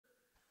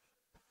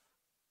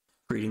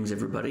Greetings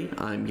everybody,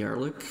 I'm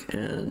Yarlik,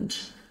 and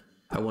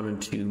I wanted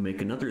to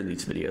make another of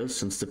these videos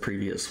since the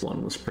previous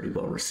one was pretty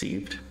well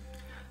received.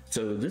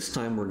 So this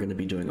time we're going to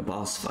be doing a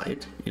boss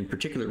fight. In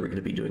particular, we're going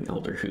to be doing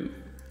Elder Who.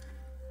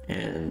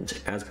 And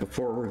as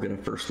before, we're going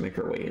to first make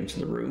our way into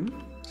the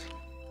room,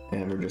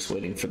 and we're just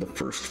waiting for the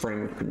first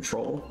frame of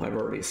control. I've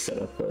already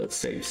set up a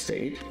save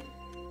state.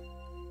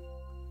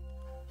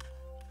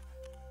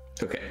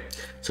 Okay,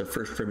 so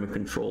first frame of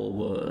control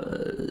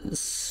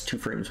was 2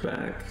 frames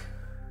back.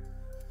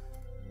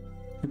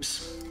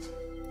 Oops.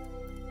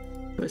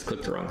 I always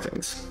clicked the wrong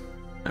things.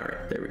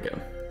 Alright, there we go.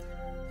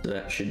 So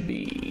that should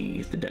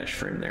be the dash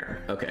frame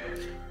there. Okay,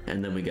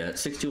 and then we got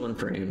 61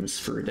 frames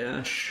for a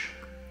dash,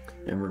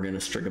 and we're going to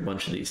string a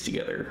bunch of these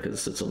together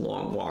because it's a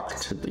long walk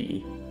to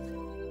the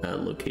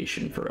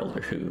location for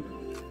Elder Who.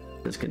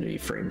 It's going to be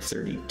frame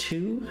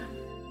 32.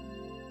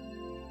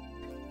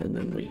 And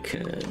then we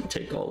can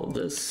take all of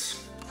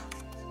this,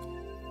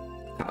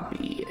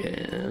 copy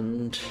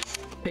and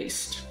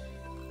paste.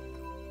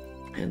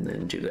 And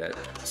then do that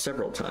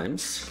several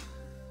times.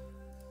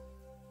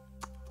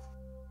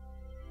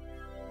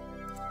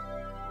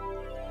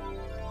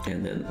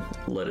 And then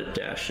let it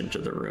dash into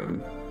the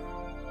room.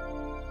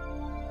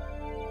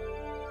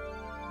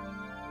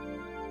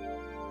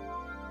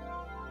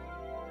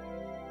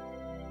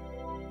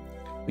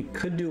 We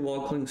could do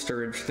wall cling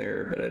storage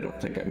there, but I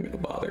don't think I'm going to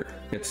bother.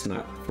 It's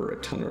not for a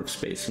ton of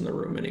space in the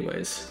room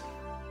anyways.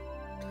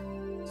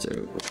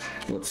 So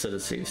let's set a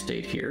save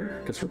state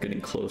here, because we're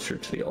getting closer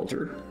to the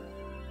altar.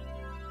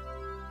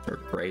 Or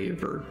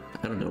grave, or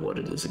I don't know what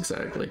it is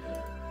exactly.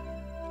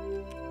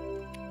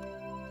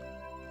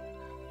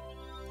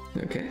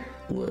 Okay,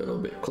 a little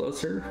bit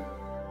closer.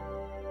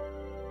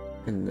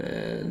 And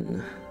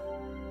then,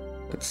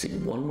 let's see,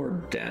 one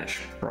more dash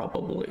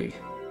probably.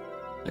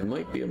 I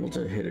might be able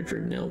to hit a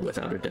dream nail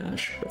without a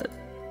dash, but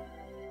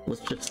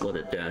let's just let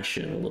it dash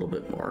in a little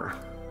bit more.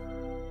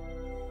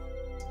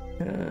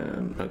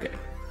 Okay.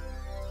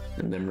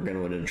 And then we're going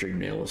to let a dream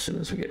nail as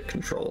soon as we get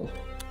control.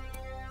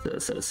 So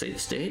set a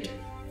save state.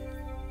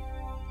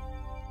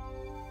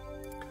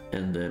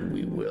 And then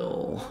we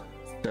will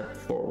step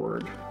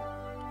forward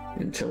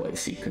until I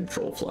see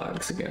control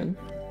flags again.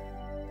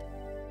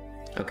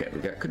 Okay, we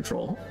got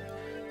control.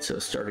 So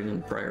starting in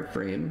the prior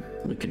frame,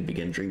 we can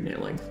begin dream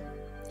nailing.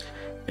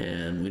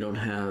 And we don't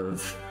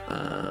have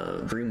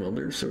dream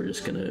welder, so we're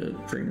just gonna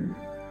dream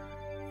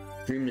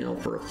nail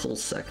for a full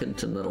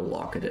second and that'll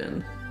lock it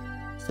in.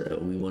 So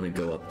we want to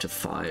go up to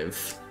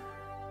 5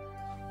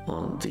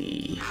 on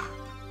the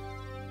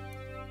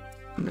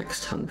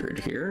next 100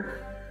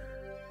 here.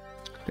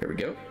 There we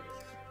go.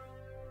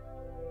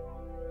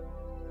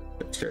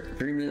 Let's start the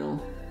dream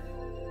nail.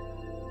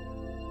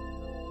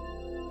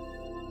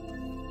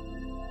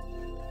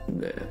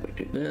 And then we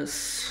do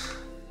this.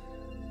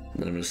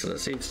 And then I'm just in a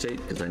save state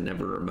because I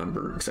never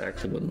remember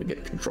exactly when we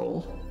get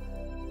control.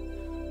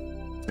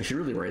 I should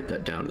really write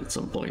that down at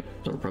some point.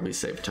 That'll probably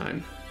save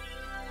time.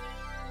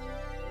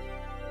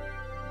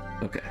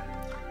 Okay.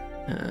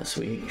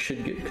 So we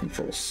should get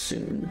control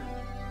soon.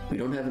 We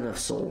don't have enough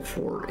soul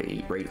for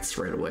a wraiths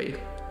right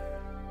away,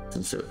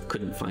 since it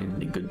couldn't find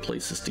any good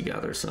places to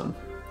gather some.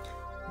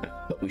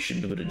 But we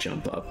should be able to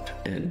jump up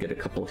and get a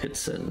couple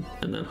hits in,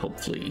 and then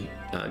hopefully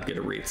get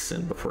a wraiths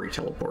in before he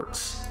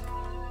teleports.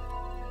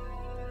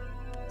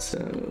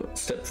 So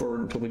step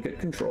forward until we get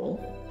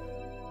control.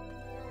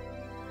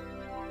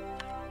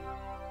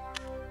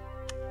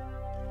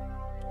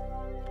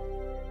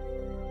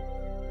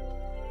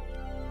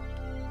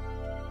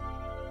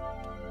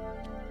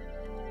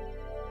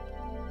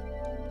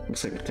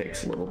 Looks like it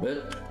takes a little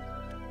bit.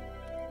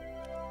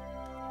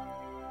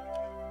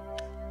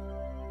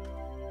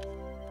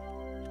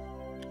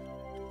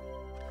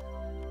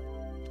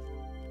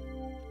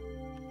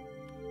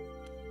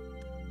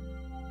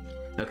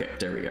 Okay,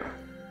 there we go.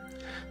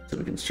 So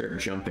we can start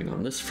jumping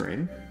on this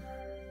frame.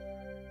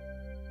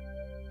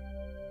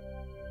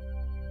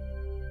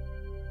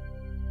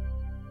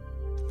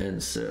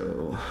 And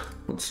so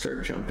let's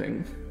start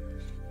jumping.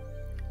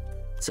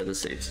 Set a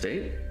save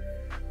state.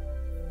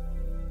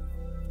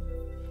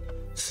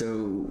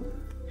 So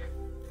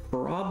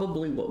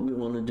probably what we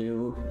want to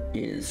do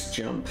is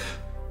jump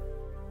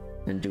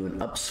and do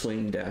an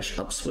upswing dash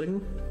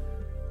upswing.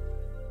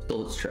 So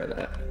let's try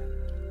that.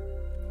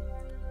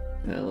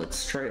 Now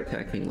let's try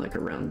attacking like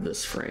around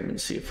this frame and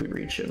see if we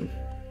reach him.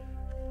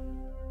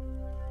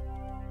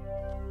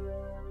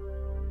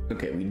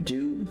 Okay, we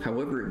do,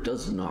 however it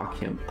does knock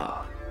him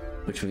up,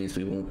 which means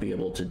we won't be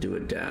able to do a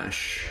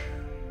dash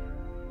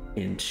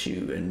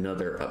into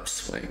another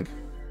upswing.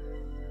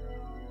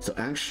 So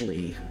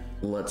actually,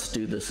 let's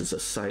do this as a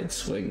side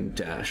swing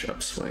dash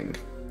upswing.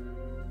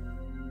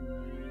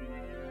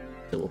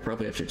 So we'll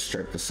probably have to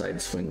start the side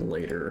swing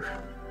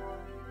later.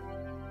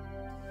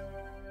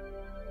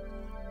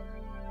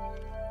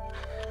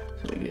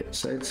 So we get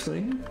side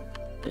swing,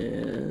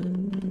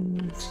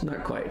 and it's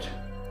not quite.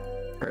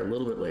 All right, a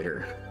little bit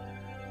later.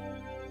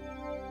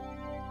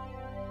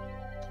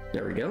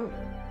 There we go.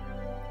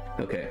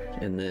 Okay,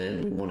 and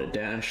then we want to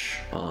dash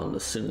on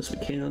as soon as we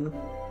can.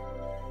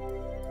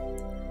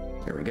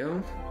 There we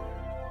go.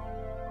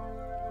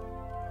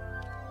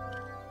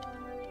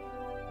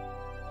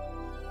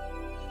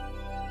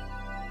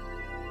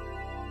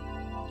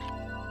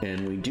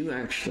 And we do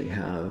actually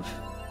have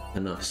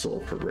enough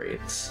soul for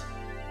wraiths.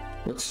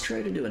 Let's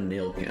try to do a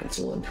nail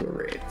cancel into a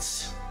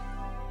wraiths.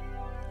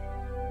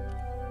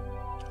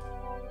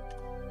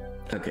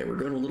 Okay, we're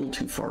going a little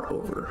too far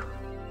over.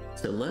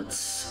 So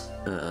let's,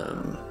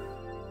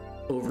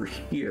 over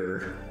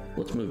here,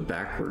 let's move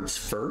backwards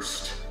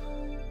first.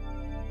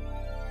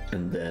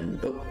 And then,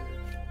 oh,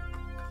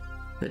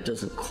 that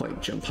doesn't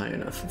quite jump high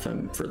enough if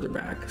I'm further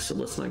back. So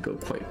let's not go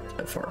quite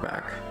that far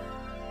back.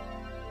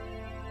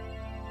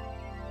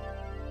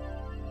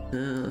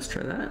 Let's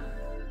try that.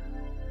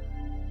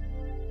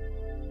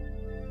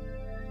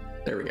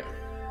 There we go.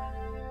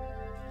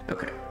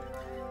 Okay,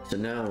 so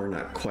now we're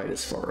not quite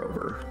as far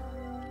over.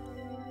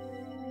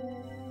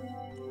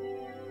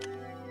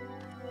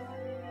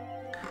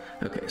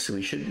 Okay, so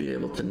we should be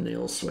able to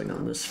nail swing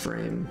on this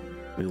frame.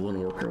 We want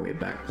to work our way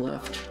back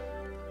left.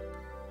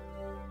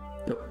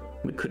 Nope,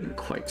 we couldn't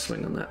quite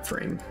swing on that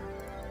frame.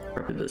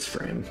 Probably this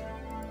frame.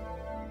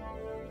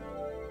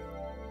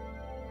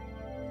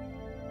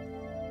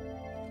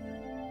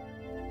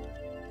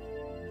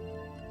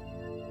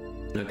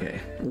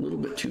 Okay, a little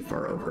bit too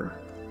far over.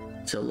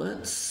 So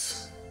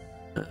let's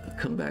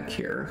come back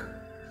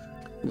here.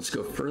 Let's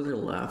go further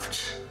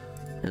left,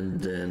 and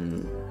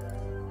then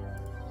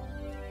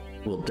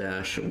we'll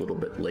dash a little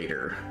bit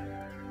later.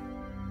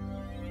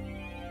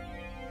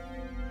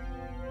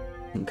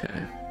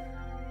 Okay.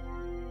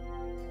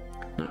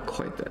 Not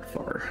quite that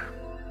far.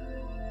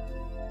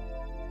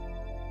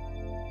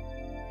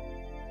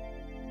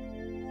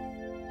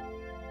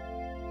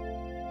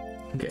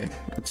 Okay,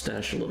 let's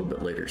dash a little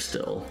bit later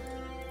still,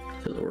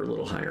 so that we're a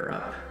little higher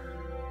up.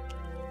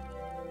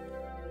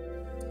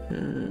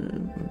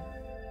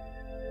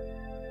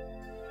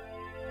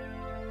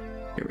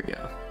 Here we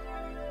go.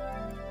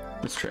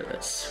 Let's try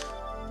this.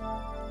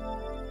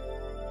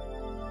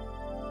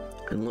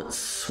 And let's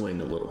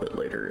swing a little bit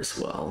later as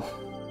well.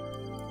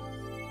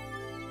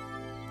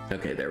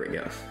 Okay, there we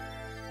go.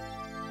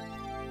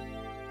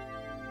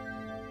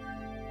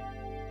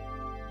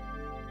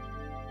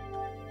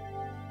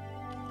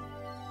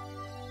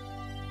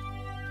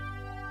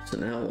 So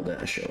now we'll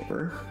dash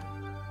over.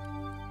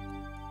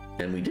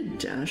 And we did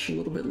dash a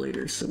little bit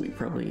later, so we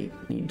probably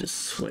need to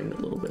swing a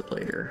little bit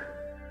later.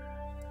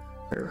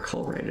 If I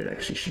recall right, it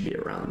actually should be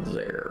around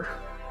there.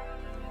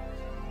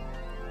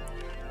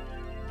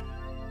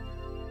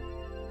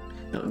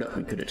 Oh, no,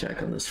 we could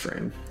attack on this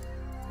frame.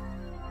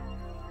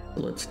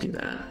 Let's do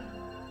that.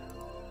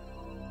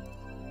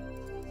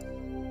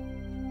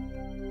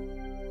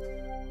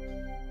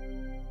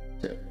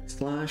 So,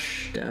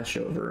 slash, dash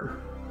over,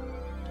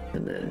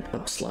 and then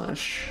up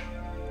slash.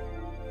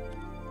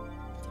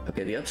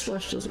 Okay, the up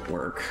slash doesn't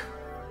work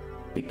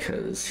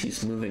because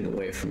he's moving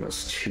away from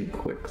us too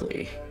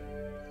quickly.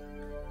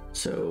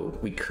 So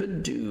we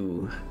could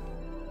do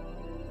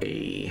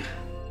a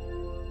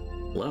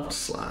left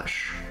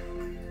slash,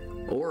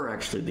 or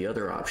actually the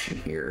other option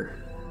here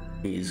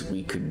is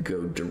we could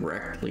go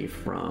directly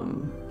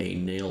from a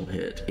nail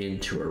hit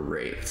into a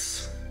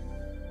wraiths.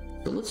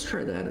 So let's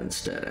try that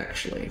instead,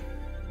 actually.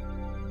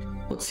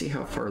 Let's see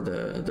how far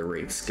the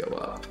wraiths go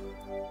up.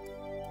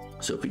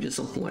 So if we did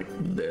something like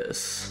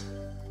this,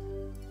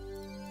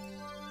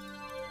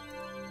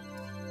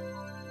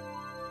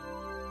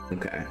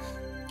 okay.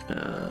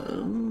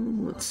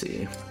 Let's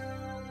see.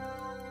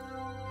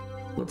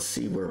 Let's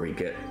see where we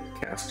get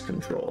cast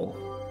control.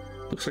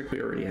 Looks like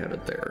we already have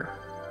it there.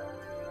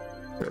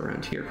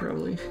 Around here,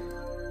 probably.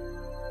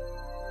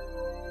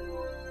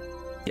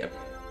 Yep.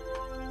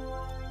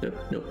 Nope,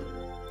 nope.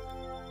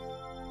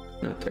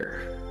 Not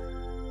there.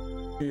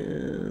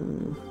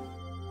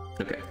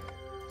 Okay.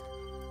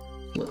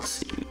 Let's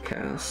see,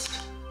 cast.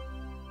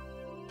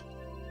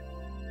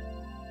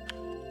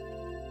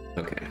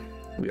 Okay,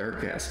 we are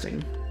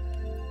casting.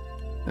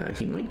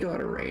 He might go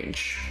out of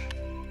range.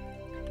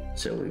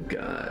 So we've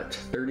got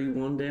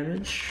 31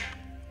 damage.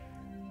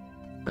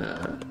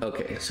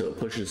 Okay, so it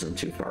pushes him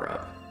too far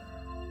up.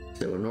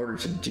 So in order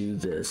to do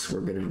this,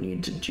 we're gonna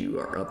need to do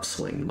our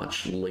upswing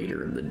much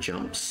later in the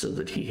jump so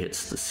that he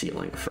hits the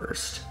ceiling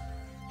first.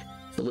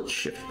 So let's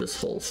shift this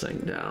whole thing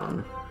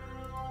down.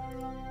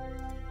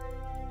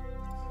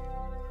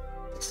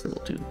 So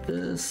we'll do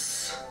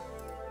this,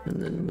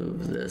 and then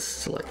move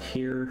this to like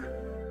here.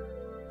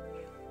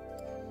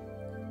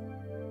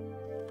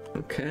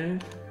 Okay.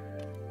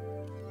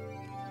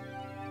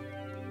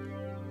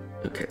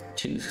 Okay,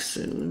 too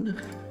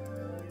soon.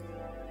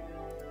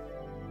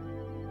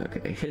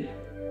 Okay, hit,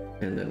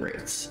 and then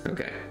wraiths.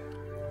 Okay.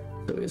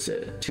 So is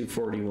it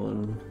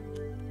 241?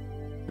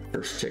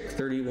 First tick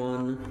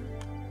 31.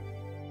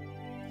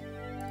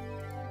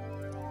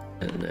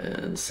 And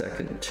then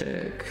second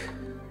tick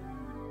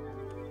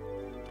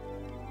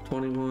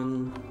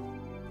 21.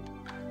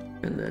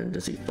 And then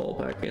does he fall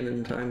back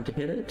in time to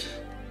hit it?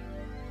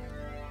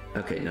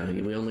 Okay, no,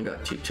 we only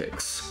got 2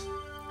 ticks.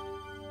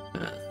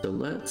 So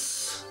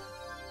let's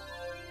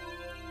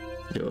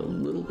Do a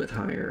little bit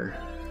higher,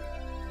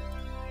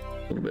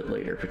 a little bit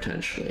later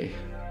potentially.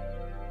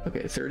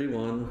 Okay,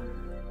 31.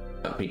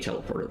 He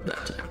teleported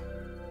that time.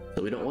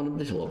 So we don't want him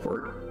to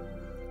teleport.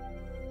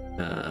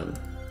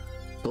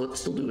 So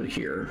let's still do it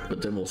here,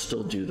 but then we'll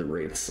still do the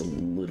wraiths a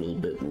little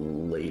bit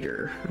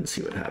later and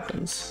see what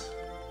happens.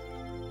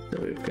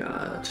 So we've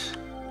got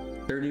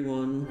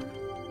 31.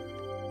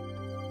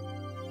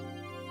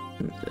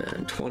 And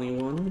then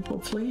 21,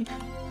 hopefully.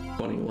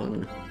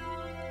 21.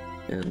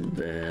 And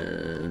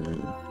then...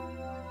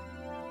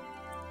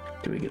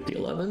 do we get the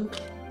 11?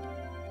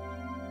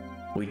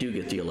 We do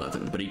get the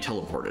 11, but he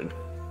teleported.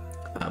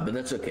 But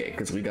that's okay,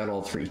 because we got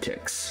all 3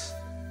 ticks.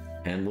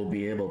 And we'll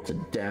be able to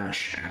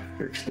dash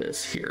after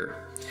this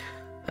here.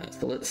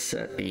 So let's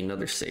set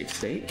another save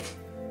state,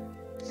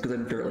 because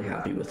I'm fairly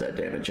happy with that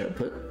damage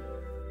output.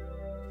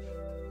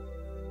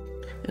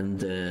 And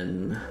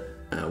then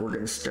we're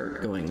going to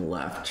start going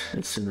left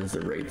as soon as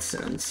the raid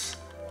sends.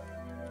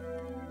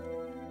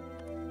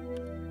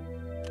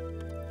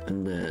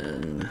 And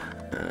then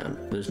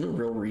there's no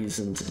real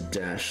reason to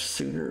dash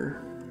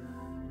sooner,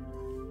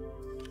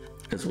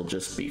 because we'll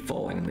just be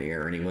falling in the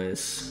air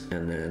anyways.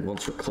 And then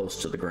once we're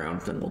close to the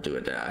ground, then we'll do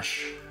a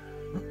dash.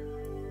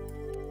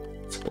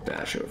 So we'll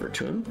dash over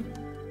to him.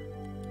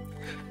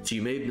 So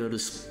you may have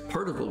noticed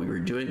part of what we were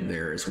doing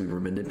there is we were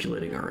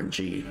manipulating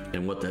RNG,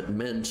 and what that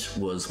meant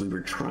was we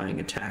were trying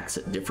attacks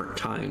at different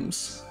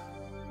times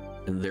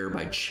and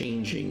thereby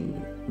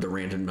changing the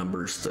random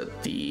numbers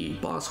that the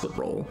boss would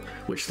roll,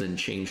 which then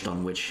changed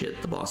on which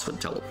hit the boss would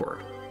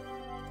teleport.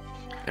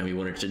 And we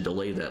wanted to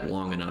delay that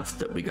long enough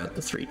that we got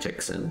the 3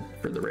 ticks in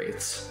for the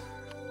wraiths.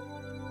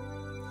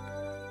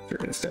 So we're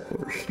gonna step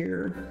over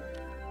here.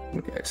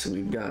 Okay, so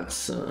we've got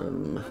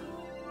some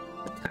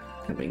attack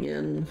coming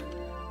in.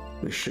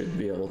 We should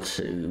be able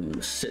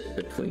to sit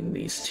between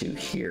these 2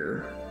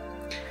 here.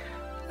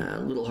 A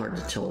little hard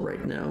to tell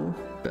right now,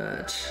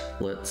 but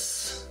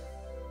let's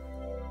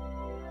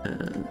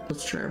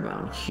try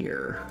around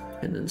here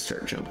and then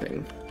start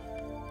jumping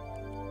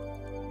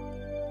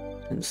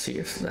and see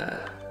if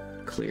that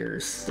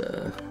clears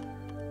the...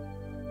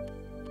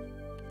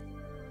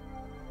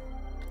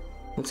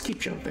 Let's keep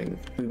jumping.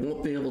 We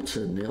won't be able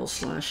to nail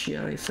slash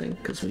yet, I think,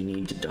 because we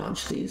need to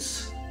dodge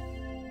these.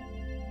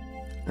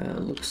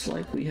 Looks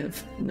like we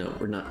have... No,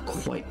 we're not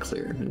quite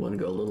clear. We want to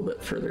go a little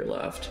bit further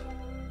left.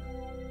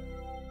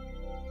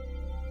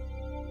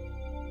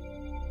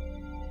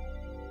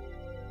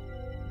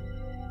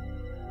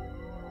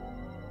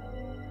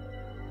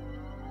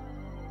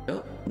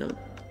 Oh, no.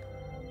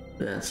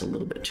 That's a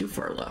little bit too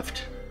far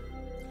left.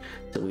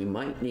 So we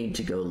might need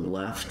to go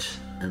left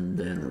and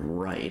then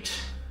right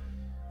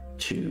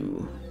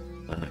to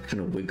kind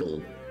of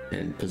wiggle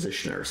and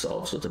position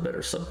ourselves with a better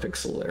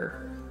subpixel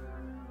there.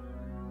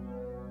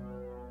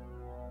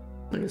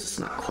 I guess it's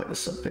not quite a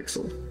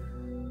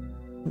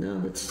subpixel. No,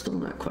 that's still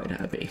not quite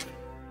happy.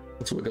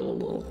 Let's wiggle a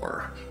little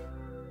more.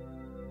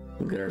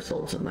 We'll get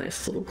ourselves a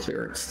nice little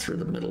clearance through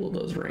the middle of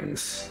those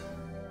rings.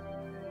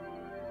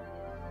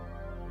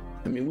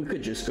 I mean, we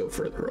could just go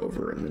further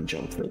over and then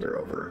jump further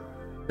over.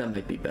 That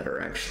might be better,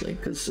 actually,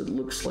 because it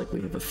looks like we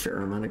have a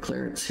fair amount of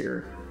clearance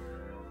here.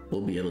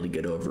 We'll be able to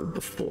get over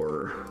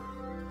before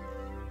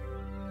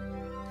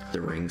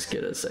the rings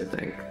get us, I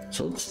think.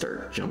 So let's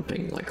start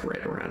jumping, like,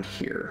 right around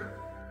here.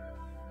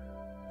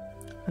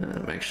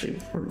 Actually,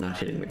 we're not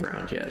hitting the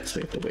ground yet, so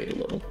we have to wait a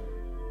little.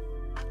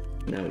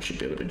 Now we should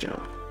be able to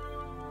jump.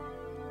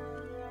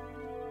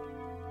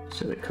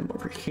 So we come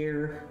over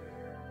here.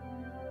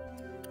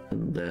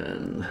 And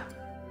then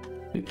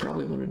we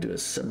probably want to do a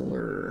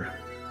similar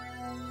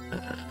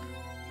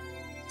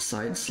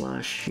side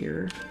slash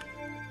here.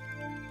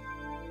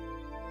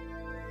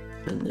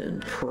 And then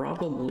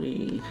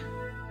probably...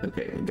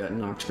 Okay, we got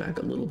knocked back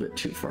a little bit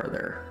too far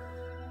there.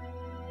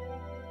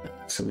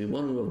 So we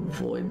want to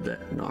avoid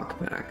that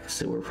knockback,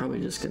 so we're probably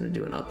just going to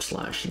do an up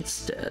slash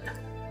instead,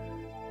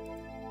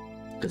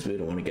 because we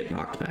don't want to get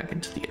knocked back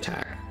into the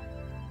attack.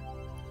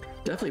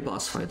 Definitely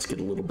boss fights get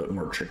a little bit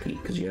more tricky,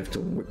 because you have to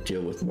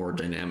deal with more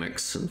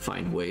dynamics and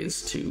find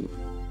ways to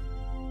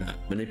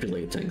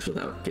manipulate things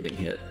without getting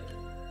hit.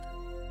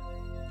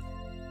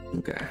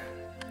 Okay,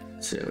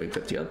 so we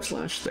put the up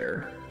slash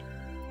there,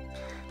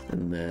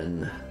 and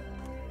then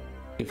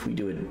if we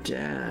do a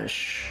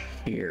dash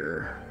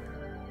here,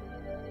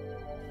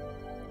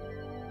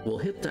 we'll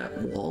hit that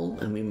wall,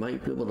 and we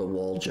might be able to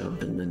wall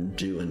jump and then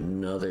do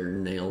another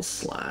nail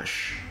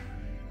slash.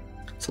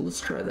 So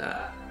let's try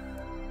that.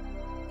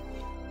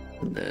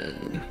 And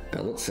then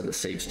let's set a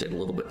save state a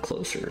little bit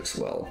closer as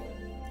well,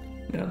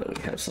 now that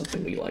we have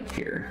something we like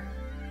here.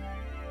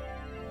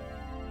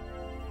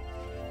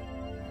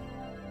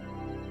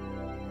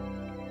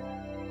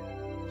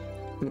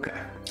 Okay,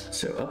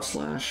 so up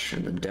slash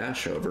and then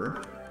dash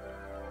over.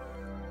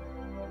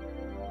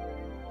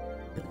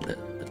 And then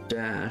the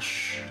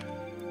dash,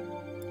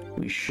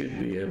 we should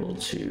be able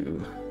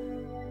to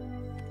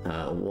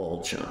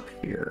wall jump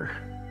here.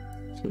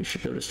 So we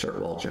should be able to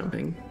start wall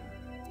jumping.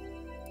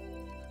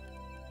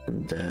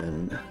 And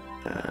then,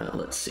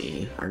 let's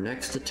see, our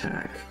next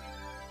attack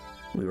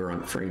we were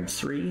on frame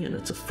 3, and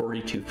it's a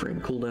 42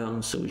 frame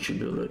cooldown, so we should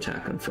be able to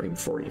attack on frame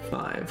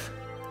 45.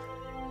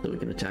 So we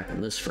can attack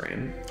on this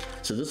frame.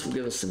 So this will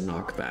give us a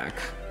knockback,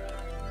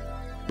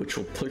 which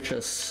will push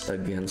us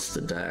against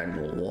the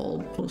diagonal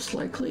wall, most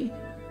likely.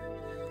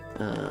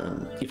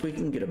 If we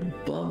can get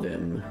above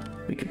him,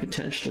 we could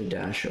potentially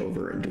dash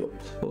over and do a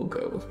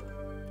pogo,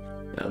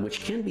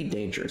 which can be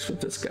dangerous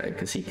with this guy,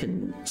 because he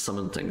can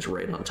summon things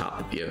right on top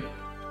of you.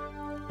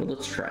 But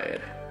let's try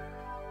it.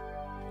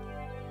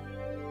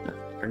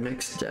 Our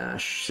next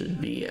dash should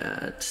be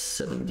at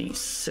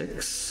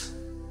 76.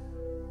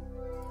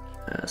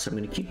 So I'm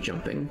going to keep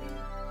jumping.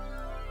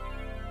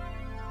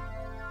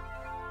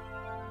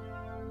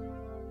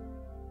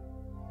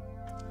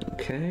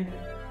 Okay.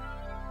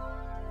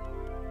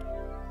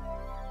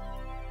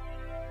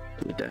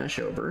 We dash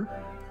over.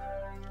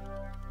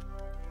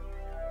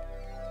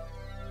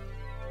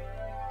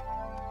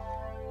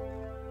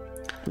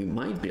 We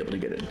might be able to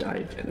get a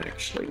dive in,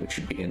 actually, which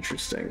would be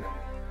interesting.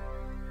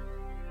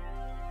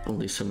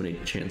 Only so many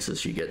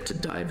chances you get to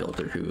dive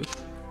Elder Who.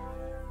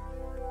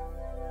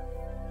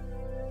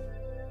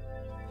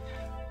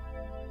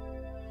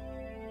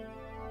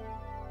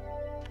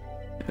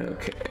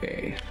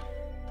 Okay.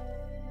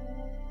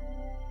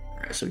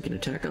 Alright, so we can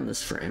attack on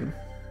this frame.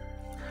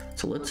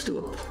 So let's do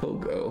a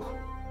pogo.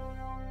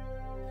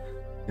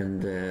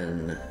 And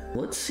then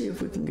let's see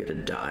if we can get a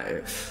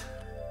dive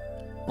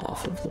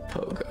off of the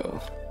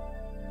pogo.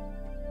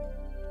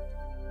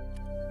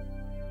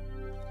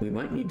 We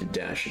might need to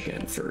dash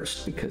again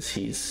first because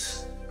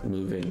he's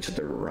moving to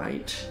the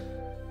right.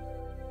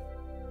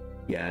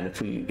 Yeah, and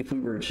if we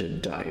were to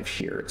dive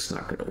here, it's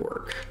not going to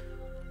work.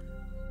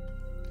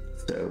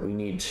 So we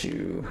need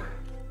to...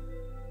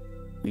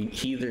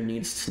 He either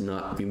needs to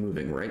not be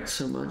moving right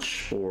so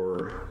much,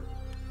 or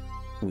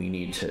we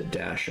need to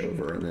dash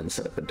over and then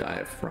set up a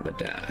dive from a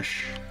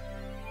dash.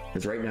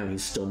 Because right now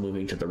he's still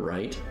moving to the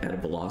right at a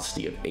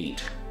velocity of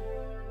 8.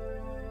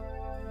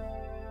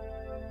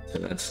 So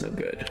that's no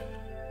good.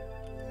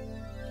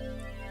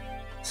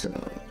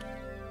 So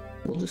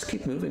we'll just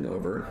keep moving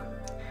over.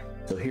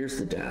 So here's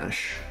the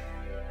dash.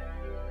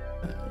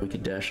 We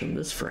could dash on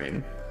this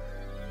frame.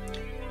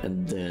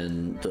 And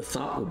then the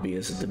thought would be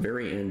is at the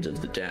very end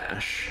of the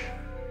dash,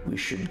 we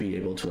should be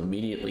able to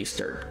immediately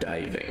start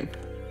diving.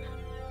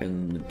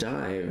 And the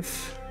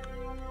dive,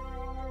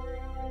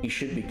 he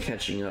should be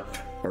catching up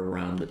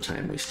around the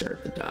time we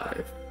start the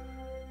dive.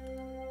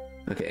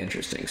 Okay,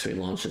 interesting. So he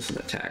launches an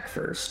attack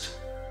first.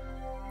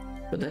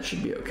 But that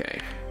should be okay.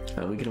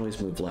 We can always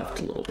move left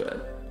a little bit,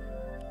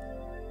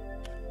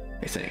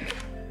 I think.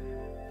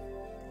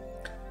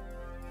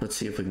 Let's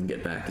see if we can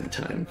get back in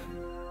time.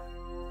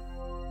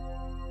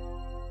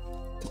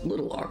 A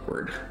little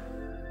awkward.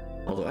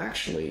 Although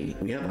actually,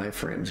 we have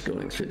iframes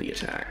going through the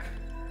attack.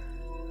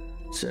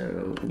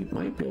 So we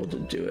might be able to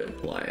do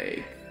it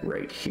like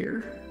right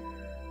here.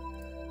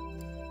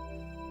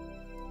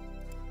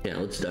 Yeah,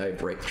 let's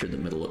dive right through the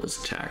middle of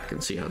his attack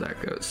and see how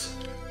that goes.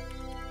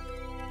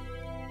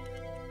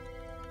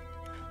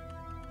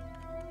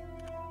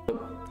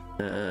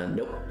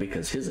 Nope,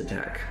 because his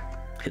attack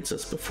hits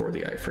us before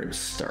the iframes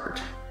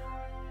start.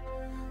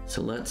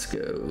 So let's go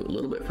a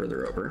little bit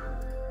further over.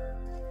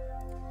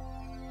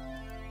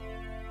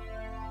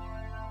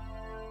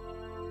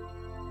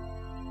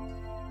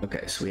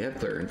 Okay, so we have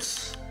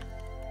clearance.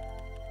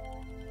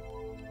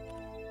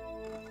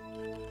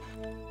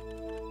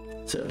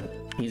 So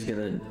he's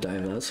gonna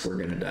dive us, we're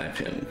gonna dive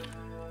him.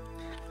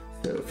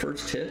 So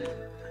first hit,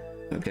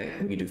 okay,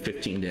 we can do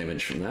 15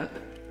 damage from that.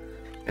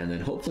 And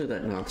then hopefully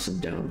that knocks him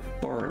down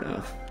far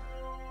enough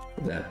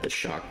that the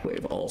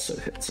shockwave also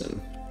hits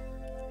him.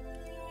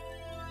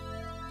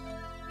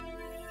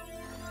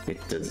 It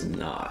does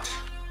not.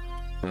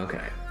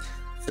 Okay.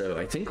 So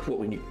I think what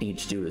we need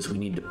to do is we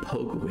need to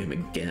pogo him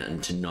again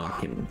to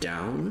knock him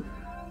down.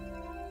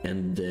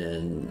 And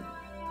then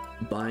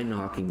by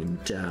knocking him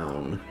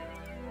down,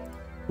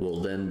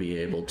 we'll then be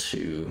able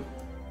to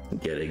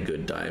get a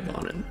good dive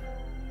on him.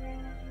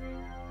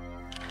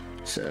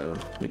 So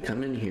we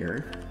come in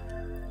here.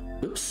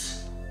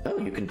 Oops. Oh,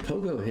 you can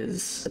pogo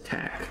his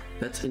attack.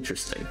 That's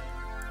interesting.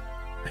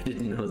 I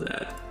didn't know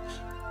that.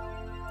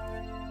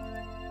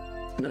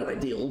 Not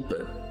ideal,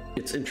 but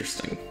it's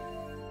interesting.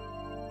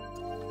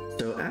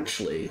 So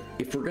actually,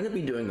 if we're going to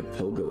be doing a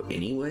pogo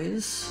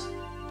anyways,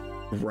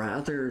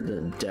 rather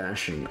than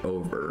dashing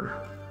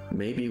over,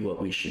 maybe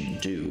what we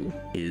should do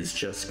is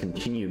just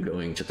continue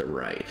going to the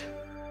right.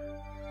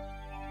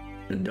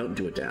 And don't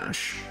do a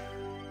dash.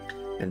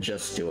 And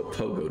just do a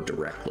pogo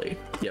directly.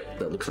 Yep,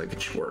 that looks like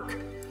it should work.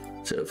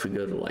 So if we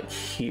go to like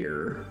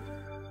here,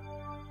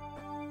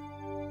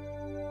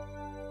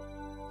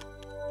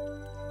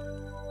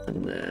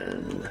 and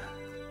then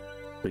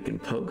we can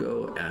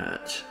pogo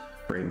at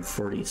frame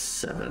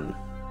 47,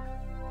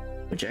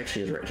 which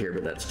actually is right here,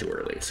 but that's too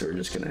early, so we're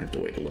just gonna have to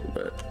wait a little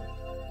bit.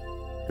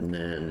 And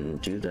then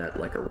do that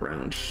like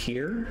around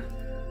here.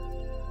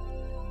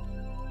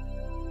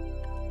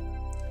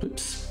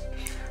 Oops.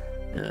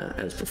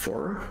 As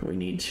before, we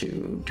need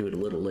to do it a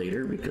little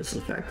later because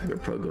of the fact that we're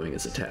pogoing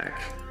his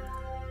attack.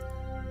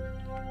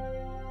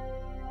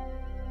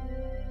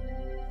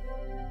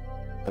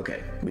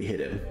 Okay, we hit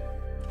him.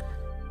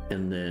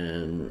 And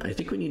then I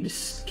think we need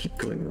to keep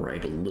going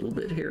right a little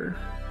bit here,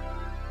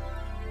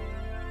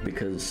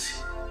 because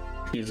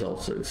he's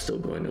also still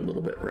going a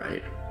little bit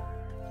right.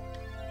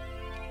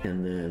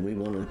 And then we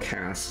want to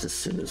cast as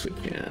soon as we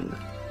can.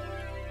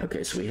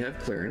 Okay, so we have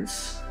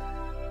clearance,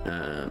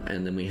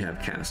 and then we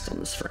have cast on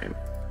this frame.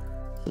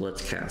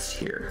 Let's cast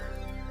here.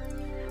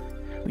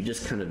 We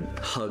just kind of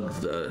hug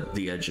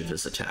the edge of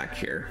his attack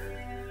here.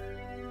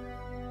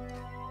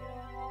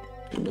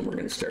 And then we're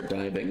going to start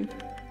diving.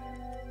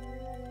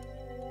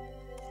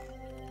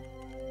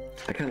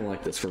 I kind of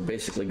like this. We're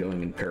basically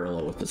going in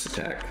parallel with this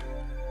attack.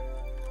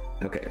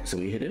 Okay, so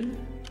we hit him.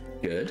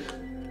 Good.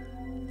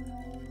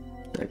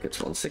 That gets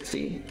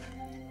 160.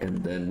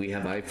 And then we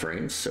have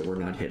iframes, so we're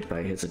not hit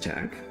by his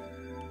attack.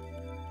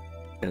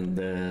 And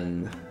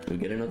then we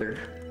get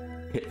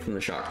another hit from the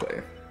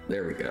shockwave.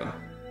 There we go.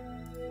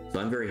 So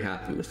I'm very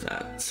happy with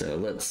that. So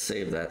let's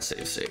save that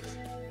save.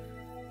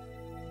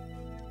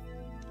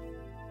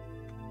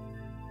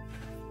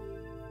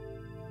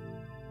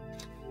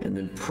 And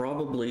then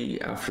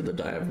probably after the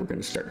dive, we're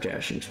going to start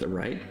dashing to the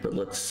right, but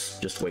let's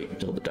just wait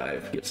until the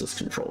dive gets us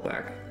control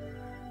back.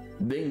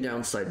 Being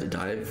downside to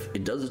dive,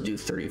 it does do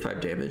 35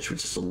 damage,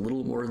 which is a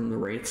little more than the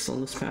wraiths on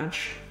this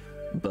patch,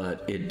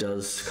 but it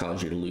does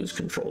cause you to lose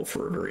control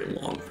for a very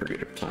long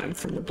period of time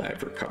from the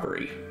dive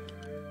recovery.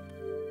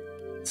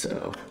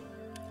 So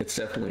it's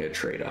definitely a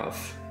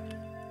trade-off.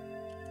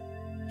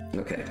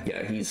 Okay,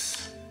 yeah,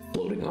 he's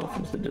floating off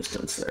into the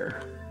distance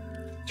there,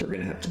 so we're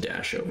going to have to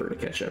dash over to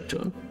catch up to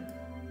him.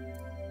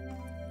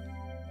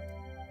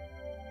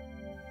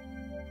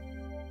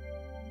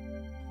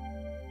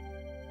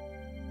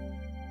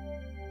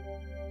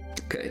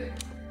 Okay,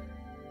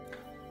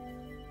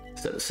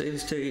 set a save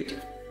state,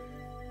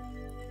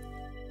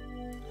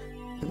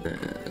 and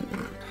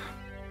then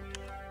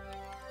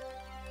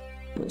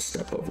we'll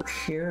step over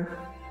here.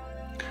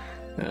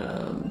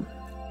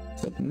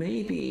 So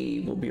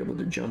maybe we'll be able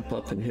to jump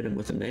up and hit him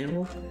with a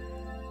nail.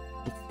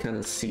 Let's kind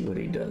of see what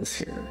he does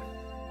here.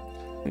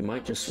 We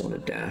might just want to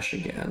dash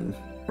again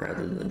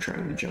rather than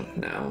trying to jump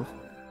now,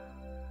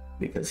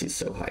 because he's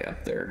so high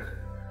up there.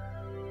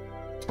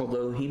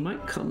 Although he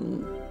might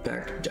come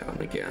back down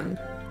again.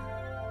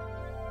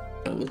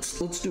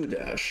 Let's do a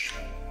dash.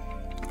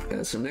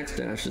 So next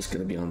dash is going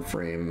to be on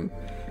frame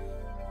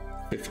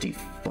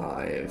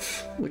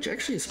 55, which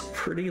actually is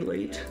pretty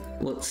late.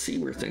 Let's see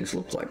where things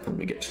look like when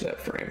we get to that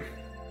frame.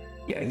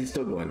 Yeah, he's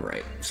still going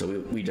right, so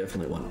we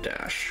definitely want to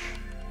dash.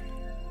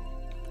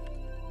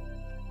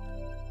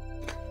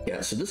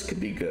 Yeah, so this could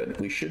be good.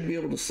 We should be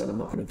able to set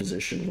him up in a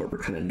position where we're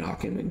kind of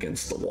knocking him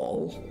against the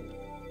wall,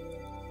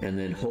 and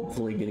then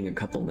hopefully getting a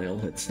couple nail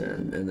hits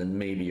in, and then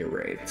maybe a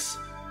wraiths.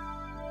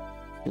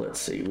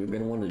 Let's see, we're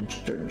going to want to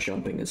start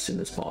jumping as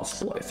soon as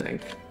possible, I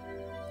think.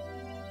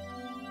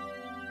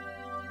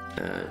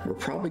 We're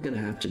probably going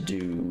to have to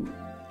do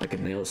like a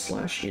nail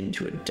slash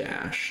into a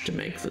dash to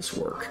make this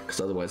work,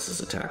 because otherwise this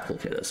attack will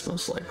hit us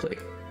most likely.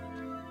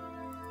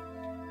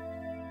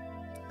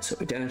 So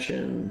we dash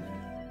in,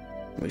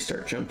 we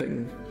start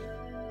jumping.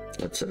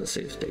 Let's set a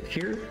save state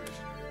here.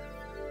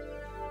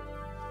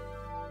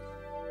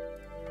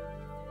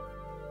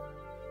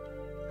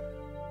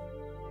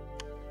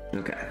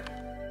 Okay,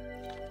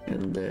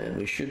 and then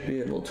we should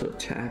be able to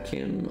attack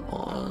him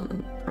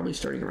on probably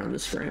starting around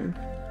this frame.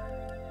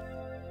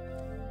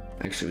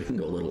 Actually, we can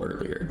go a little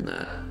earlier than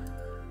that.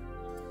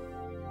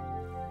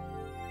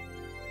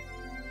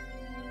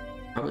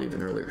 Probably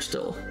even earlier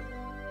still.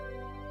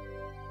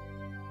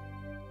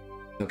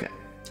 Okay,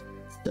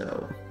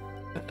 so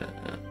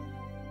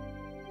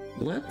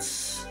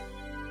let's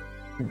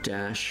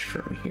dash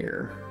from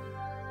here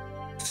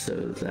so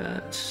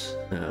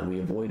that we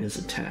avoid his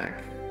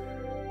attack.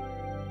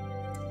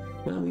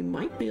 Well, we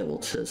might be able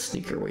to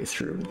sneak our way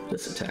through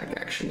this attack,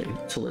 actually.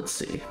 So let's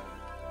see.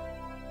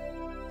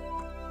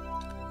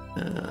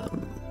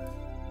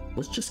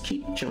 Let's just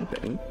keep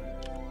jumping.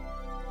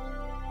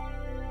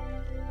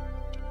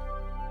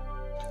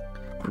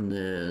 And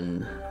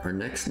then our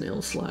next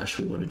nail slash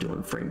we want to do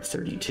on frame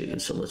 32.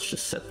 So let's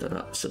just set that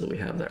up so that we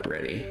have that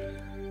ready.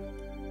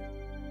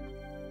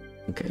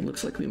 Okay,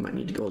 looks like we might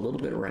need to go a little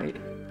bit right.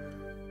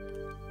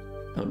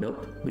 Oh,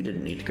 nope, we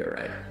didn't need to go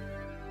right.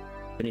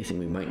 If anything,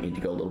 we might need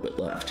to go a little bit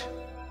left.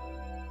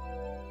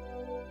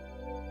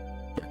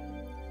 Yeah.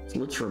 So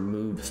let's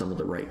remove some of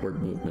the rightward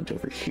movement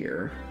over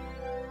here.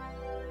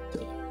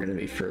 So we're going to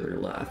be further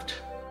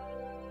left.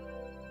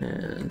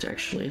 And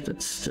actually,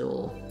 that's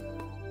still...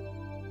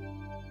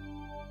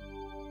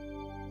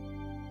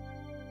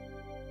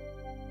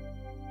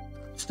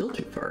 still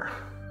too far.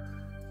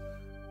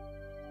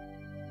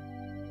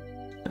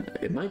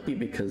 It might be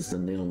because the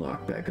nail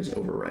knockback is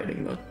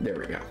overriding the... there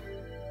we go.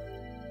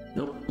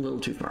 Nope, a little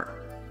too far.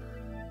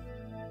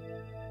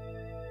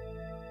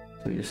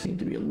 So we just need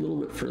to be a little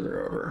bit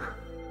further over.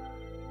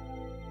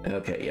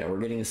 Okay, yeah, we're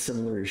getting a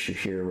similar issue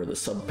here where the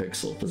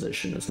subpixel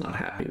position is not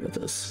happy with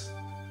us.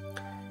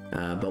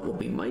 But what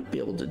we might be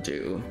able to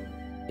do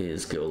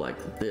is go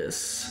like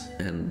this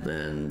and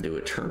then do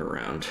a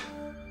turnaround.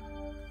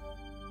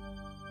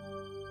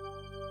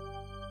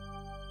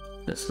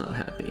 That's not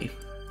happy.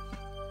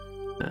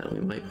 We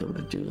might be able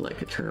to do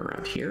like a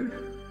turnaround here.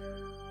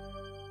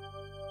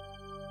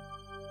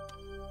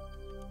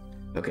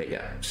 Okay,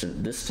 yeah, so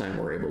this time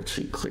we're able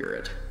to clear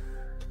it.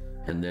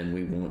 And then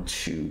we want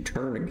to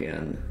turn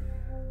again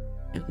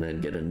and then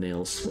get a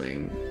nail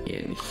swing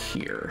in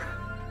here.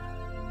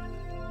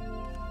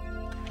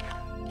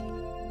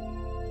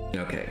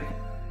 Okay,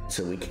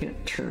 so we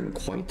can't turn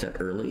quite that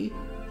early,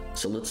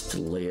 so let's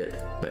delay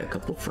it by a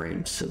couple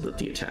frames so that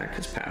the attack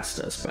has passed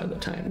us by the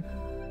time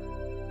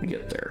we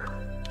get there.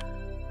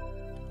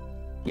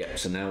 Yeah,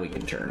 so now we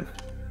can turn.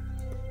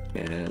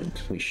 And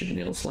we should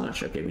nail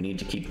slash. Okay, we need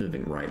to keep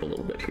moving right a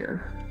little bit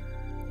here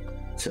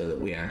so that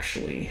we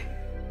actually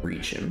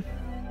reach him.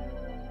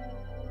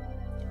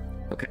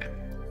 Okay,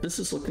 this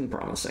is looking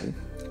promising.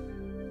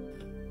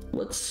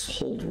 Let's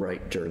hold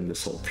right during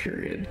this whole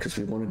period because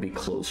we want to be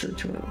closer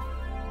to him.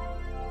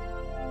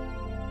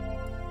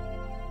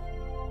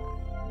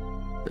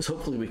 Because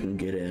hopefully we can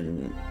get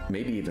in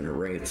maybe even a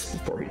wraiths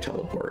before he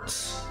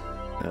teleports.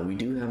 We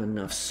do have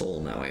enough soul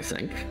now, I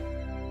think.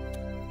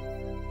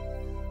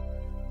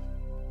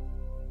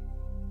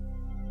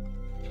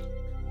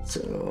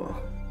 So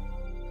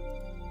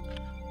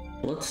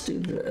let's do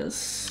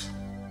this.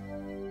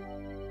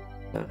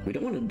 We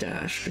don't want to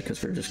dash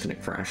because we're just going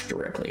to crash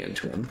directly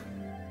into him.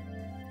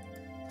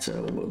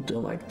 So we'll do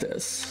like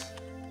this.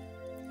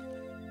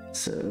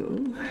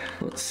 So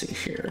let's see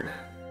here.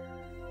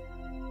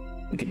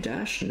 We could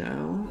dash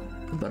now,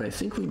 but I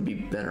think we'd be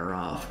better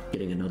off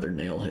getting another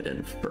nail hit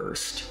in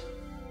first.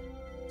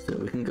 So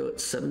we can go at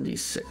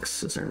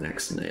 76 as our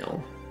next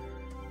nail.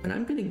 And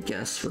I'm going to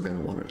guess we're going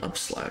to want an up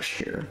slash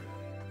here.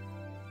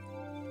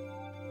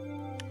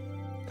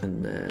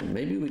 And then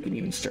maybe we can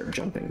even start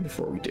jumping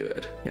before we do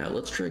it. Yeah,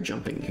 let's try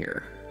jumping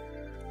here.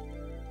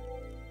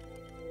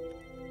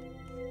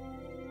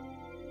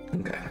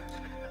 Okay.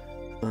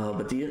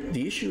 But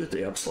the issue with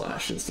the up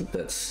slash is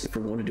that if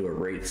we want to do a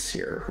wraiths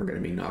here, we're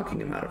going to be knocking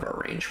him out of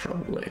our range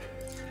probably.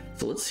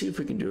 So let's see if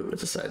we can do it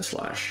with a side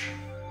slash.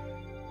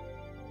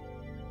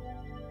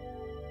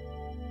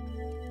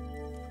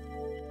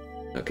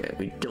 Okay,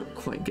 we don't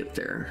quite get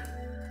there.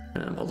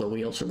 Although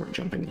we also weren't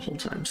jumping the whole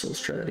time, so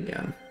let's try that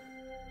again.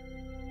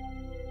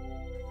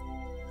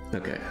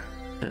 Okay,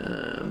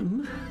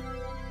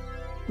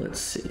 let's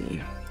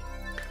see.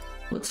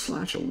 Let's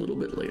slash a little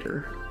bit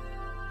later.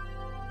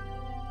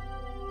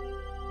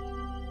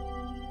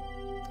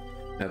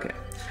 Okay,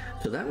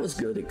 so that was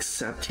good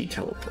except he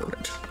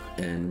teleported,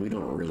 and we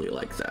don't really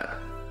like that.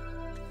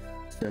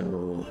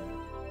 So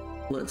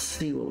let's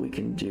see what we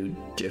can do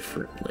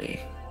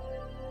differently.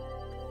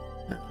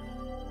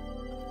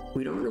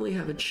 We don't really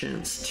have a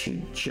chance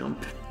to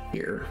jump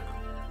here.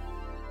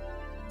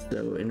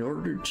 So in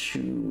order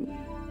to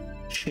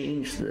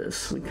change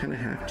this, we kind of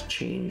have to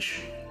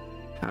change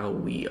how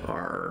we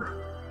are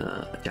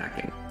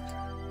attacking.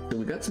 So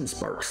we got some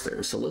sparks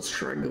there, so let's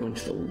try going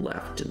to the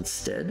left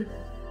instead.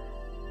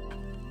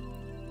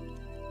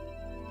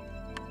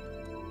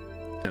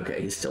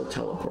 Okay, he's still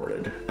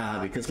teleported,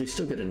 because we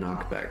still get a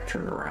knockback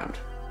turnaround.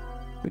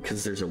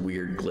 Because there's a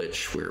weird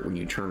glitch where when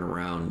you turn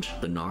around,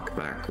 the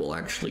knockback will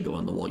actually go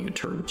on the wall you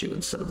turn to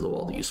instead of the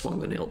wall that you swung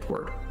the nail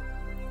toward.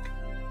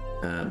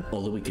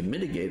 Although we can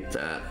mitigate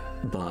that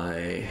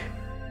by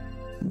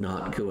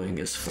not going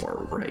as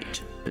far right,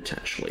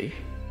 potentially.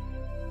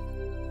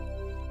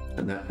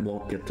 And that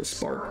won't get the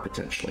spark,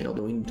 potentially,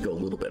 although we need to go a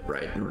little bit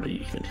right in order to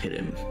even hit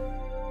him.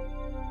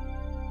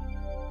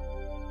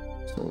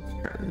 So let's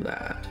try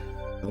that.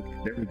 Okay,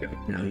 there we go.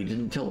 Now he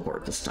didn't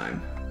teleport this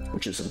time,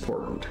 which is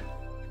important.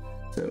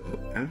 So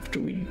after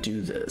we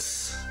do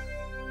this,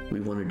 we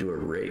want to do a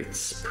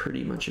wraiths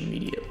pretty much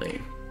immediately.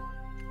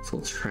 So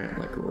let's try it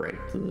like right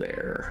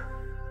there.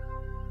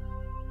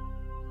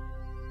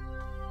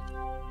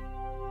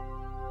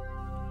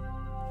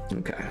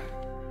 Okay.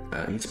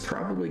 He's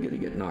probably going to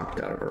get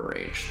knocked out of our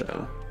range,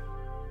 though.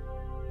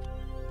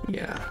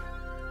 Yeah.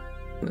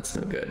 That's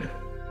no good.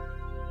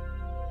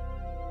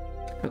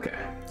 Okay.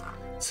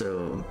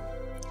 So,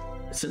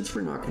 since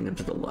we're knocking him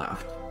to the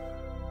left,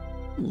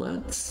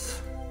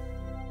 let's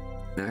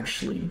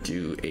actually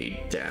do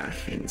a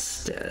dash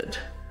instead.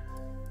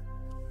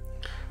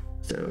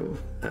 So,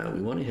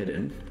 we want to hit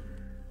him.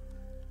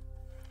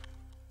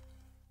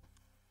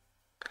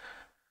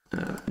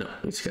 No,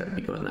 he's got to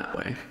be going that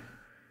way.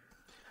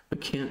 We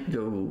can't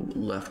go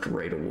left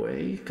right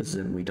away, because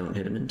then we don't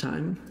hit him in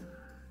time.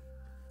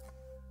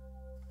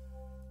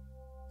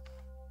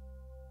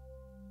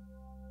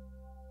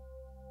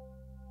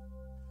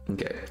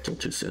 Okay, still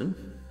too soon.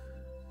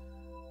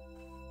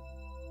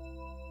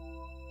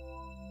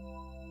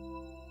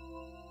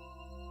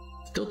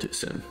 Still too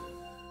soon.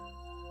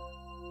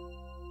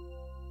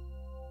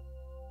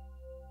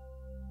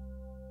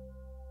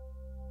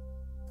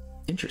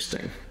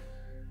 Interesting.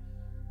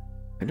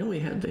 I know we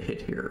had the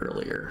hit here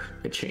earlier.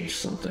 It changed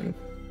something.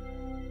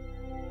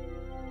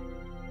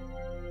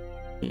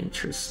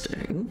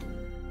 Interesting.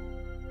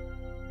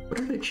 What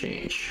did it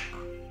change?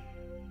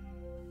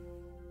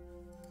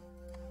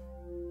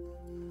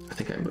 I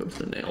think I moved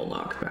the nail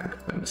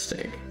knockback by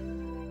mistake.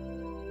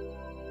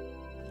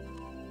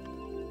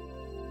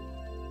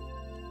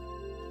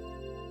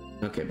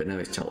 Okay, but now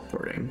he's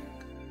teleporting.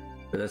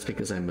 But that's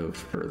because I moved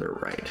further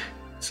right.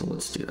 So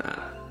let's do that.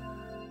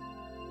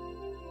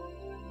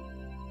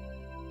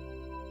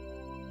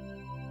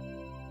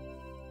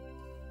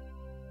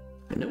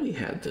 I know we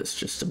had this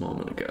just a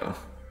moment ago.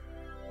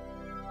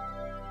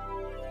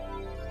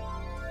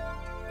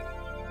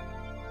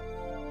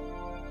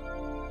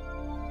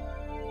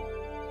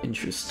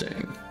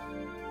 Interesting.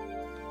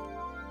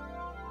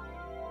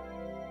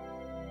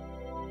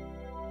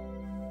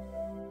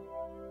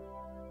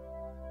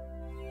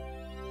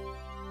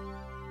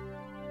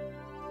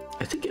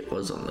 I think it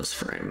was on this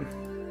frame.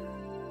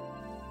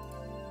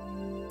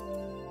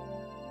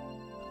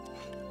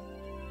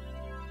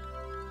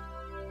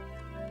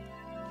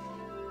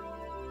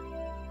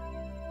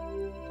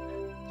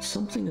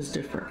 Something is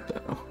different,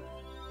 though.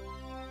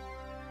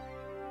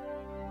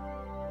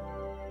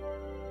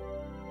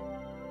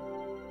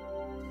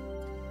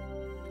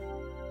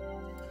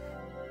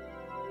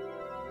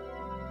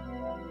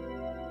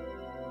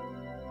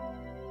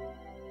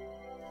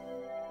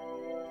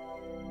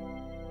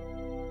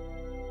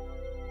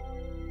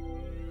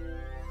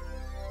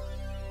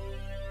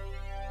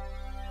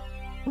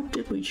 What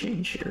did we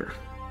change here?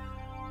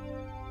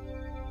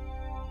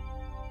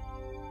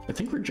 I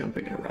think we're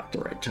jumping at about the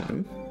right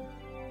time.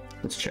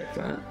 Let's check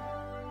that.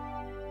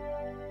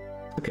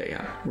 Okay,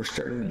 yeah, we're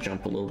starting to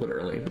jump a little bit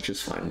early, which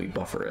is fine, we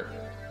buffer it.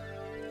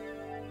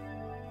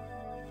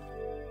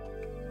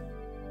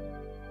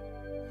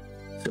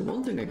 So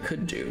one thing I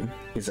could do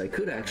is I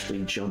could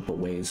actually jump a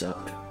ways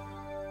up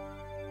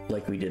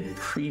like we did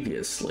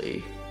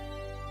previously,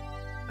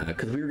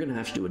 because we were gonna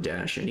have to do a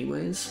dash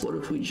anyways. What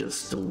if we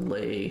just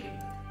delay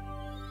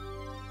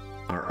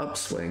our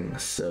upswing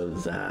so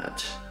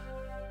that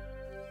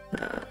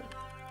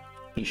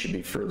he should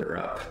be further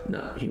up?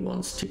 No, he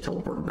wants to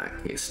teleport in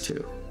that case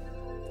too.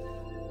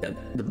 And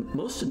the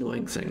most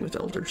annoying thing with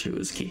Elder 2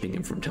 is keeping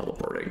him from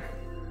teleporting.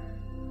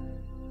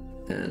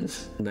 And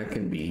that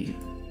can be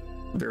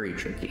very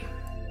tricky.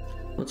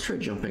 Let's try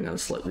jumping on a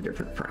slightly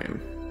different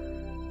frame.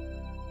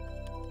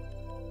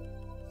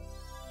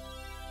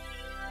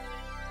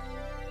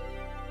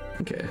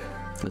 Okay,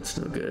 that's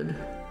no good.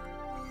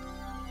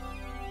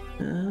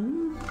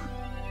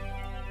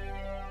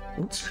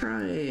 Let's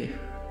try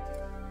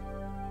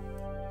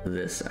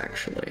this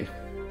actually.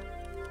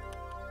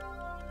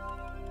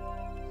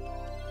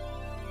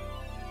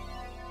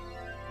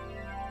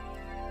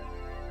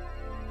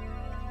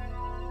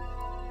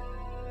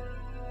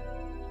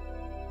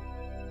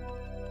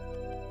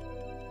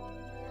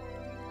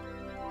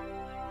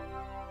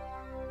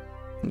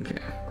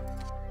 Okay.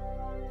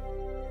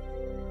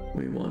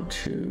 We want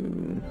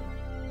to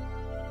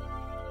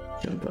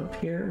jump up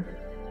here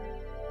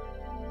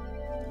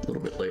a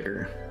little bit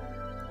later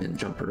and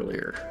jump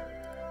earlier.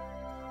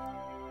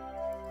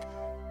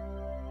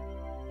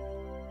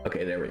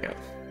 Okay, there we go.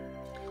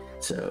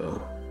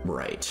 So,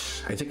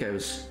 right. I think I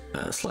was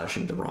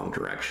slashing the wrong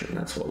direction.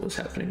 That's what was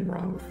happening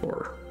wrong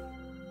before.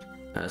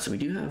 So we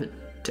do have a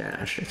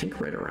dash, I think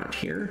right around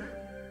here.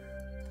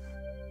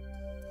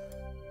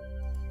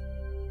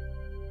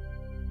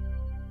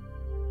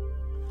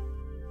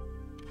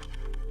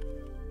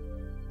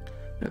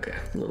 Okay,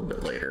 a little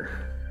bit later.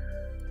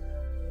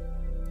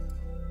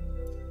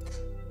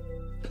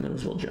 Might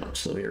as well jump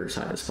so we're as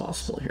high as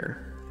possible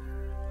here.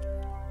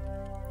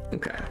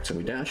 Okay, so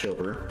we dash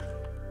over,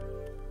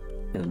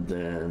 and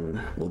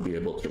then we'll be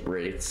able to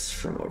race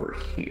from over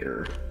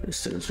here as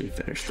soon as we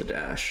finish the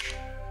dash.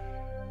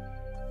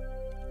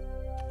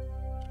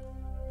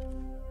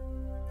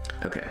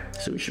 Okay,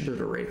 so we should be able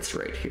to race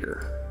right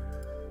here.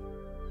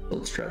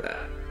 Let's try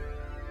that.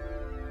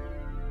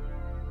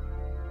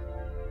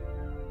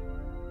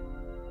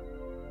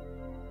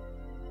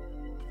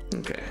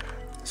 Okay,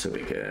 so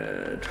we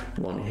get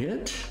one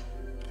hit.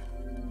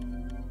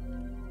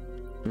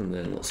 And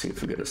then let's see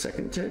if we get a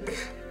second tick.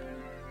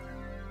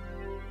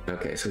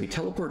 Okay, so he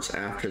teleports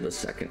after the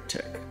second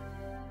tick.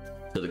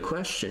 So the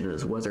question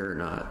is whether or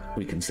not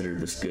we consider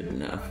this good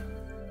enough.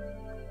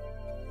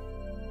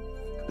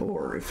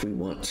 Or if we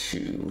want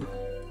to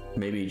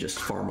maybe just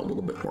farm a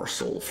little bit more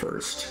soul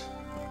first.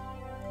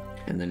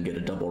 And then get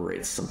a double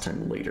race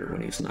sometime later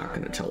when he's not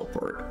going to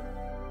teleport.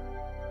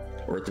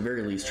 Or at the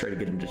very least try to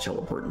get him to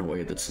teleport in a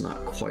way that's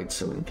not quite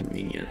so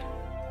inconvenient.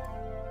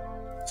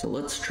 So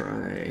let's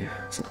try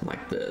something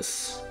like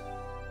this.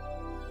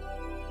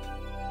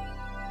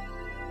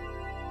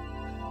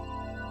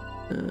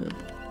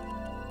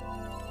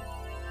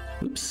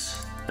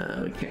 Oops,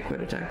 we can't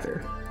quite attack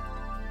there.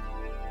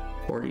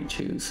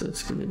 42, so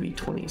it's going to be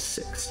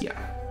 26. Yeah,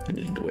 I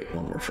needed to wait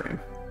one more frame.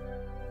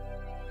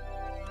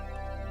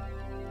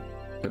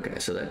 Okay,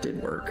 so that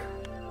did work.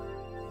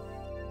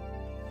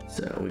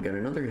 So we got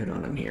another hit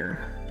on him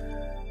here.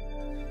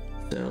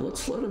 So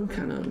let's let him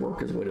kind of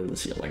work his way to the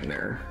ceiling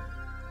there.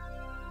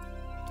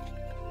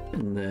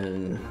 And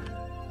then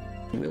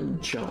we'll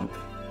jump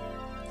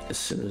as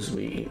soon as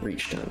we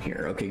reach down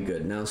here. Okay,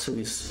 good. Now, so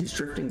he's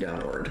drifting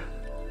downward.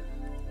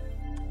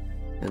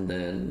 And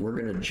then we're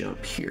gonna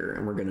jump here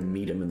and we're gonna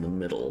meet him in the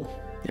middle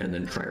and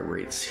then try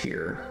rates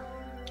here.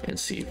 and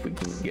see if we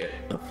can get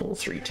a full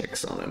 3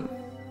 ticks on him.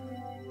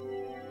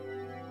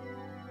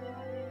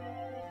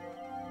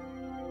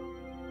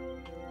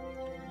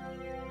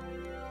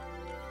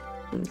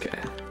 Okay,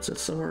 so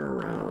somewhere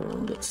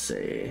around, let's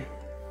say,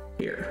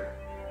 here.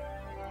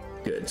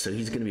 Good, so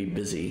he's gonna be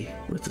busy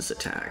with this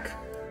attack.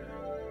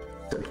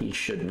 So he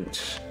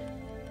shouldn't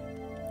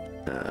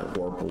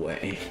warp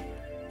away.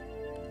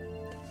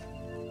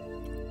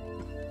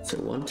 So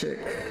 1 tick,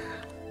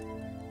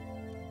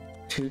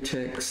 2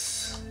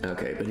 ticks.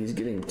 Okay, but he's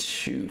getting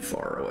too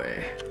far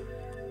away.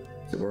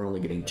 So we're only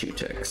getting 2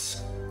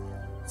 ticks.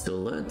 So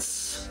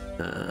let's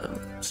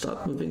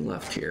stop moving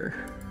left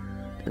here.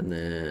 And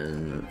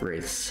then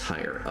Wraiths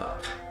higher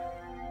up.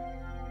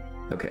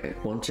 Okay,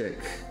 1 tick,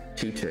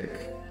 2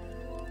 tick.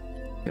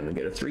 Can we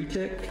get a 3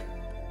 tick?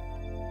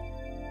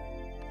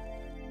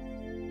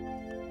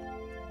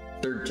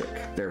 3rd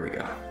tick, there we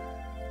go.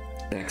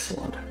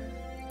 Excellent.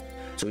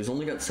 So he's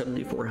only got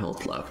 74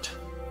 health left.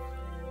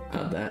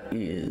 That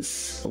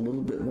is a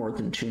little bit more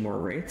than 2 more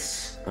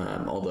Wraiths,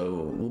 although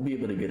we'll be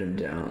able to get him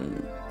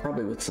down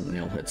probably with some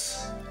nail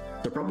hits.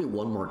 So probably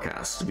 1 more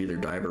cast of either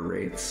Diver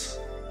Wraiths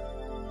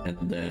and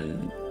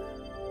then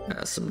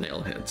some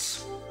nail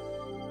hits.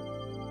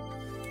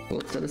 Well,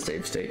 let's set a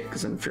save state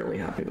because I'm fairly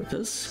happy with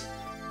this.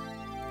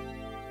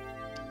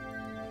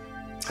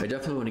 I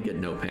definitely want to get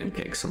no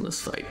pancakes on this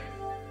fight.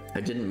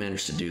 I didn't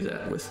manage to do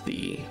that with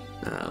the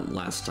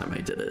last time I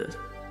did a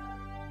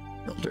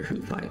Elder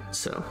Who fight,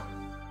 so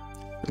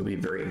it'll be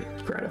very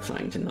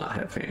gratifying to not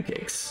have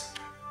pancakes.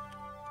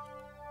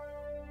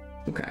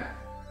 Okay,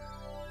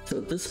 so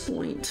at this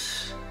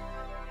point,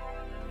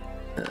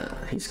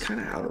 he's kind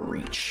of out of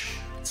reach.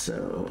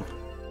 So,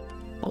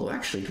 although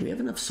actually, do we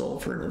have enough soul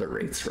for another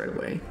Wraiths right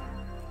away?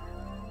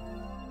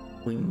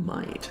 We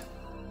might.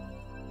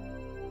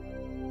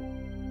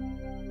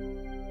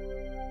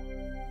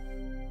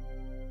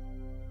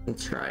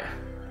 Let's try.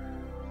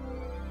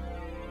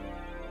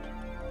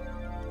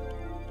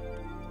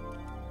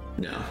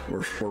 No,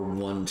 we're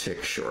 1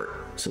 tick short,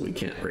 so we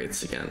can't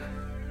Wraiths again.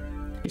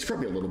 He's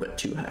probably a little bit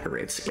too high to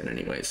Wraiths again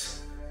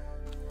anyways.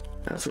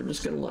 So we're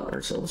just gonna let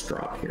ourselves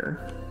drop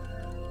here.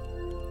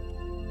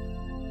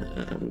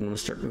 We want to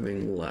start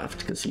moving left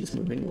because he's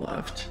moving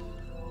left.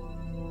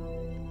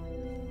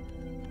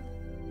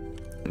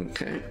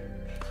 Okay.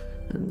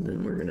 And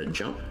then we're gonna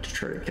jump to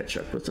try to catch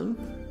up with him.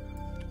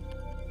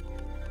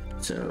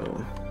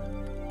 So,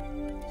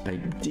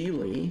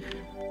 ideally,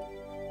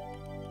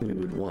 we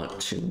would want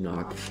to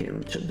knock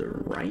him to the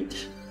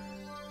right.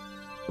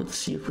 Let's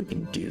see if we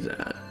can do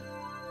that.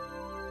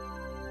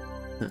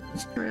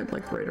 Let's try it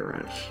like right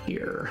around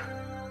here.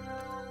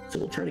 So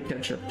we'll try to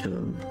catch up to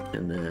him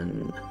and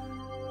then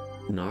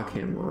knock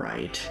him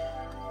right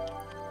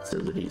so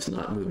that he's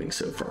not moving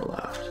so far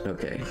left.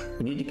 Okay,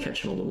 we need to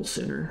catch him a little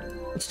sooner.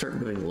 Let's start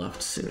moving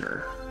left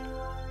sooner.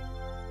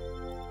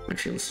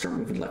 Actually, let's start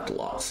moving left a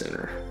lot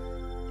sooner.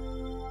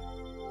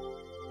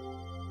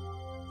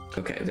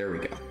 Okay, there we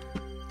go.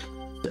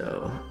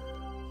 So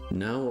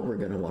now what we're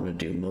going to want to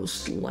do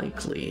most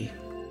likely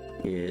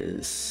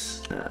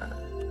is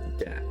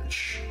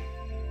dash.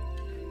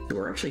 So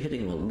we're actually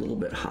hitting a little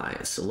bit high,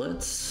 so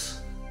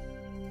let's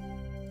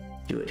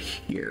do it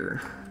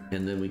here,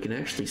 and then we can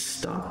actually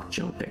stop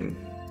jumping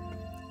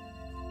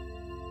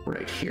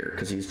right here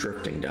because he's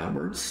drifting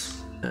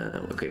downwards.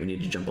 Okay, we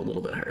need to jump a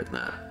little bit higher than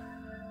that.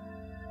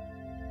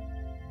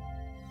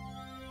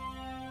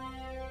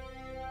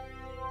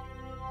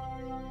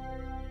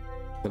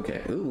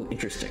 Okay, ooh,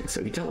 interesting.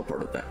 So he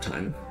teleported that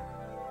time.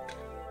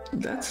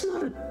 That's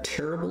not a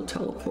terrible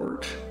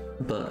teleport,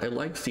 but I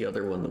liked the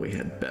other one that we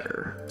had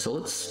better. So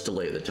let's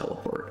delay the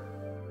teleport.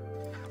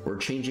 We're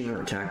changing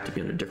our attack to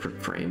be on a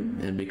different frame,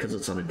 and because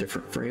it's on a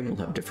different frame, we'll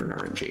have different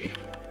RNG.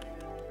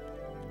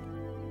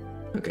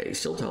 Okay, he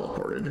still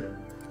teleported,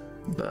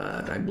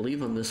 but I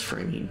believe on this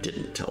frame he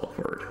didn't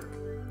teleport.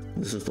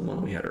 This is the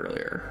one we had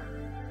earlier.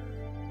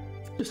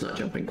 Just not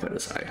jumping quite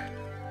as high.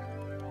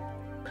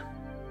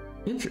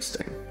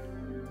 Interesting.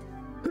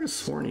 Could have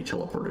sworn he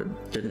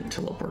didn't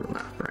teleport in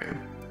that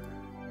frame.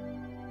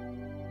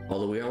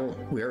 Although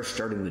we are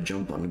starting to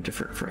jump on a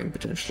different frame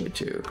potentially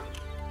too.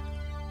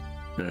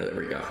 No, there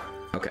we go.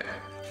 Okay.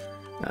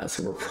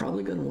 So we're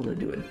probably going to want to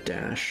do a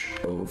dash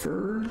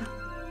over.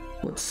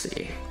 Let's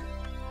see.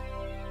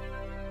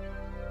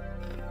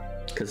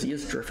 Because he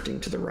is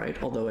drifting to the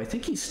right, although I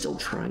think he's still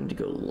trying to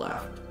go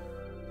left.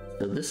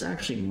 So this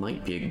actually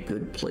might be a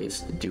good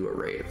place to do a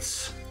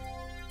Wraiths.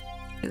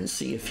 And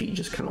see if he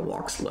just kind of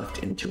walks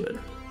left into it.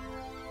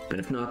 And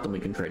if not, then we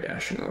can try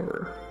dashing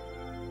over.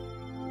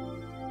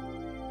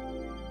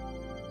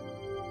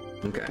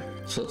 Okay,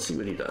 so let's see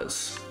what he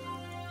does.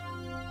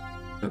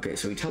 Okay,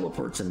 so he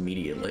teleports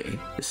immediately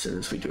as soon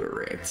as we do a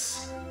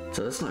Wraiths.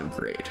 So that's not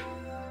great.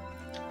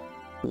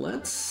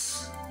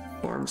 Let's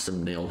farm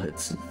some nail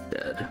hits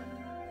instead.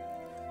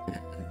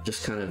 And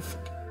just kind of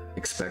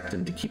expect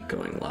him to keep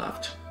going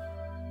left.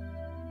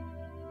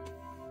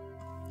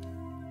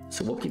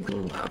 So we'll keep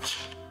going left,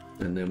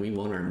 and then we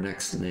want our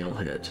next nail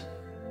hit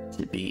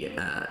to be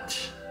at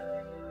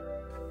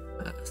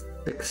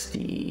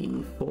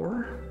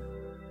 64.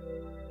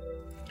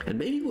 And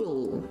maybe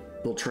we'll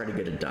try to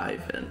get a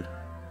dive in.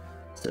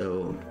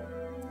 So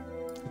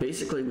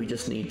basically we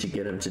just need to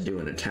get him to do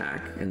an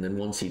attack, and then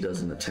once he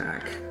does an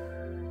attack,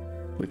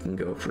 we can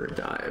go for a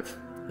dive.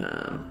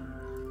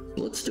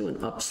 Let's do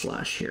an up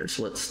slash here.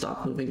 So let's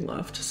stop moving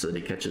left so that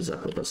he catches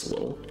up with us a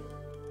little.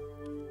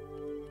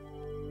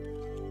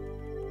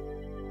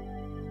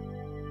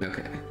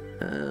 Okay.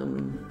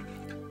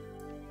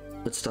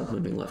 Let's stop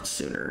moving left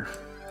sooner.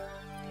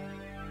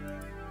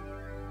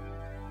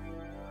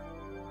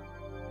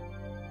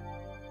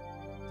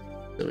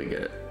 So we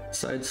get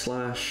side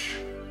slash,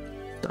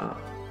 stop,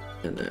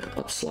 and then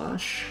up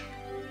slash.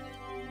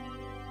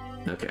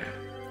 Okay.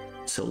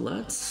 So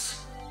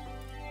let's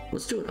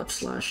do an up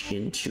slash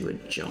into a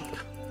jump.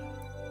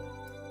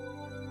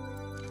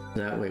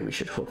 That way we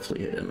should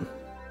hopefully hit him.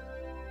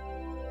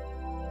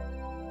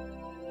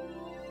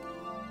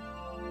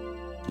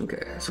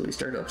 Okay, so we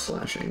start up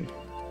slashing,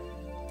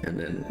 and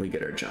then we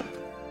get our jump.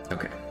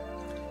 Okay.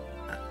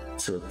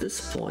 So at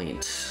this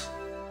point,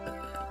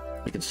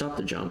 we can stop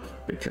the jump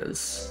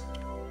because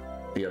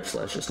the up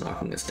slash is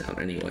knocking us down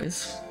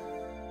anyways.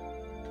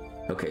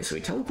 Okay, so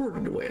he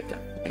teleported away at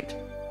that point.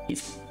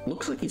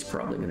 Looks like he's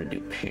probably going to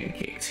do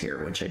pancakes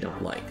here, which I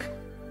don't like.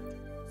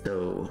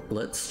 So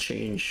let's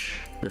change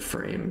the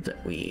frame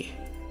that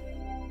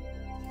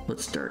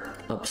let's start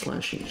up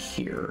slashing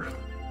here.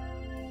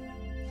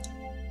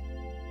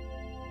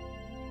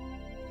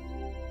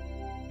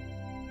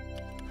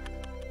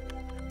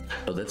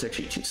 Oh, that's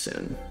actually too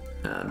soon,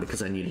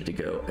 because I needed to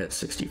go at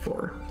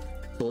 64.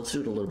 So let's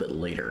do it a little bit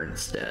later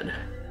instead.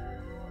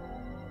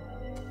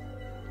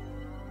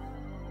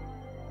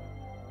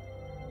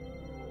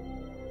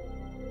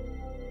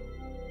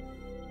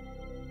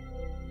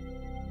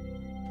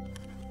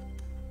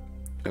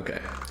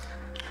 Okay.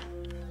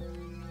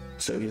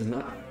 So he's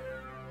not...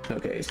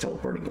 Okay, he's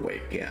teleporting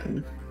away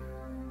again.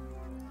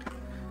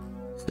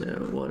 So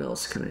what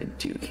else can I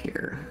do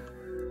here?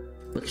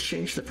 Let's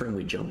change the frame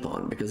we jump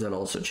on, because that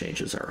also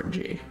changes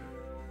RNG.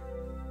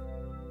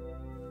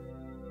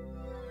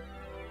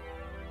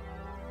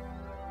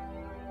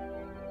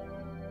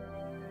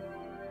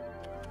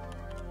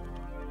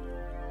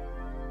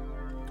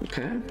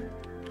 Okay.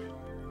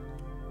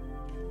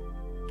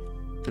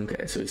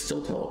 Okay, so he's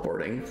still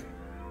teleporting.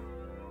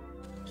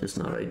 Just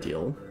not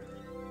ideal.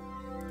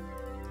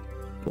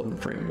 One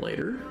frame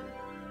later.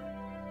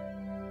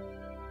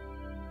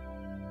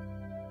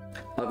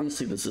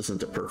 Obviously this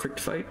isn't a perfect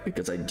fight,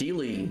 because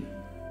ideally,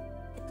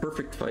 a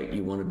perfect fight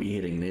you want to be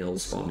hitting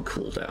nails on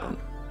cooldown.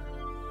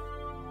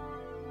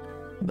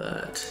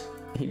 But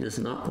he does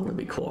not want to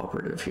be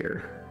cooperative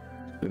here.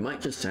 We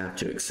might just have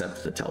to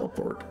accept the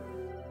teleport.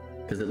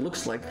 Because it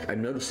looks like,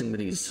 I'm noticing that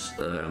he's,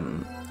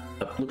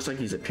 looks like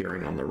he's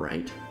appearing on the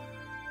right.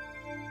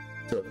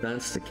 So if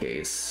that's the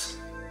case,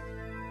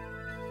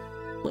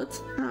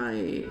 let's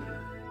try,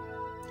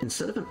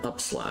 instead of an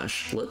up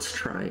slash, let's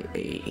try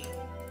a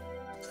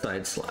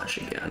side slash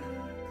again.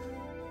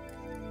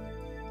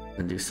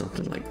 And do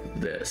something like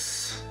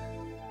this.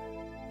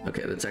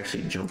 Okay, that's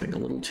actually jumping a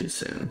little too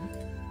soon.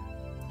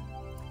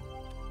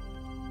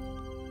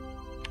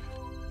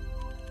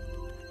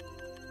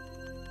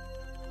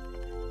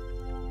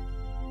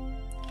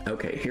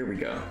 Okay, here we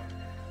go.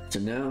 So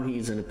now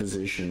he's in a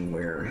position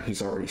where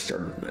he's already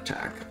started an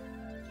attack.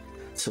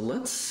 So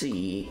let's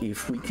see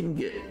if we can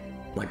get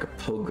like a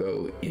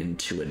pogo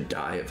into a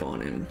dive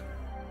on him.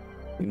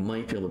 We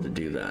might be able to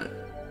do that.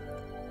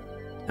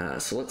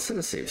 So let's set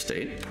a save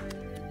state,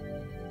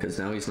 because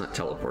now he's not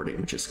teleporting,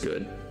 which is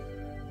good.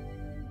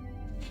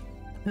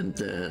 And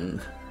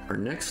then our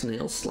next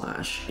nail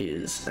slash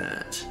is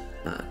at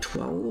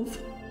 12.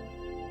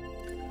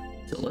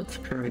 So let's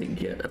try to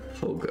get a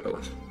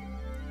pogo.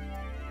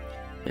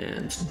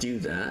 And to do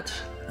that,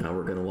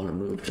 we're going to want to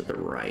move to the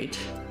right.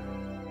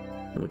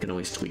 And we can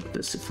always tweak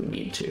this if we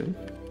need to.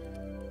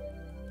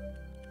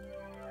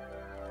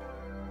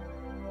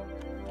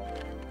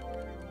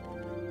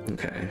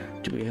 Okay,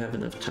 do we have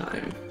enough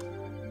time?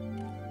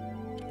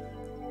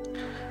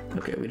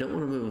 Okay, we don't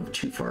want to move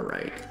too far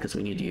right, because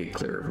we need to get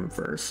clear of him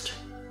first.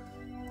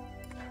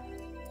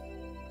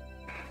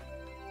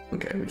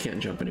 Okay, we can't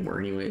jump anymore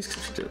anyways,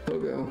 because we did a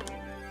pogo.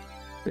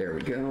 There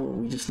we go.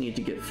 We just need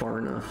to get far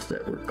enough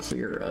that we're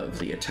clear of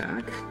the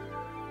attack,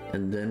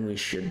 and then we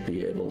should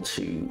be able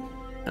to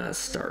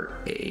start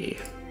a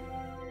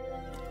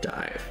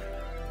dive.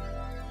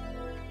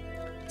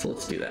 So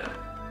let's do that.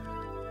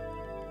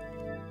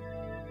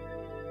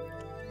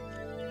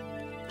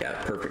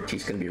 Yeah, perfect.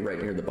 He's going to be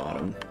right near the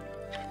bottom.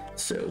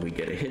 So we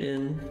get a hit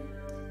in.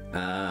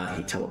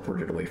 He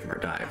teleported away from our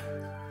dive.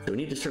 So we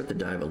need to start the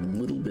dive a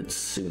little bit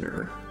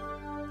sooner.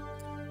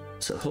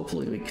 So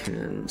hopefully we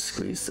can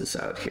squeeze this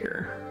out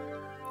here.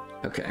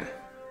 Okay.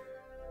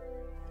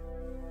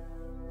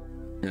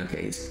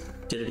 Okay, he's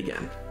did it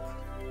again.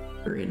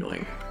 Very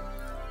annoying.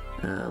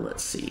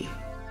 Let's see.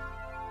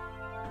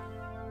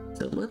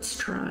 So let's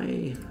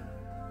try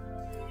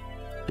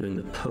doing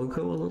the pogo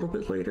a little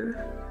bit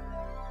later.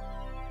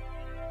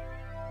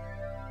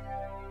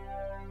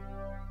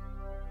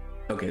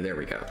 Okay, there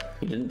we go.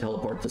 He didn't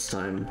teleport this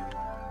time,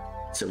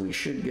 so we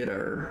should get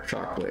our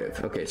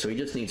shockwave. Okay, so he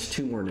just needs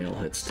 2 more nail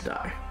hits to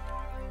die.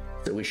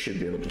 So we should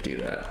be able to do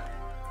that.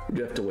 We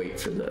do have to wait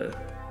for the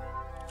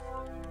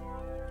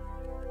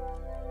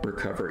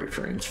recovery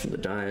frames from the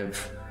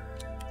dive.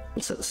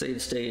 We'll set the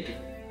save state.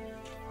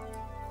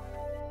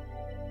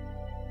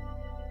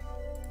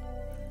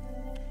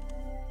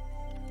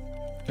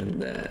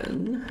 And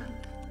then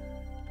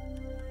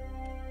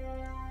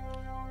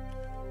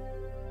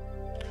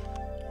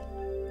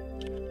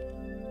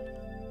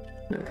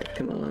okay,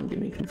 come on, give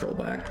me control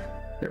back.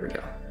 There we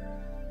go.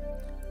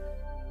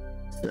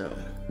 So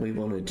we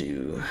want to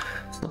do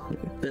something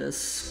like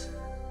this.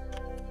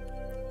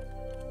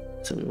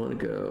 So we want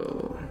to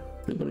go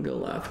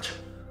left,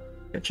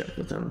 catch up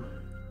with them.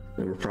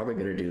 And we're probably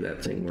going to do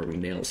that thing where we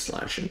nail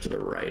slash into the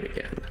right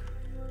again.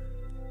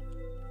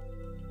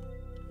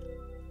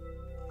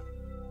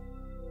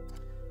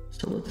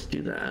 So let's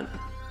do that.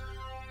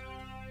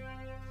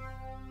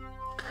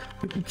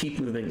 We can keep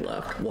moving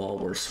left while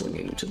we're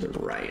swinging to the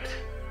right.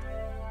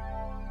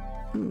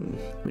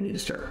 We need to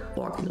start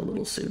walking a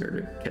little sooner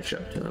to catch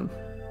up to them.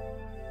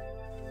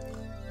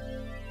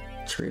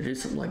 So we're gonna do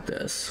something like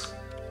this.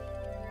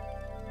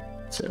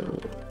 So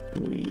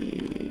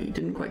we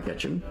didn't quite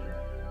catch him.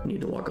 We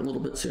need to walk a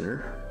little bit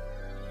sooner.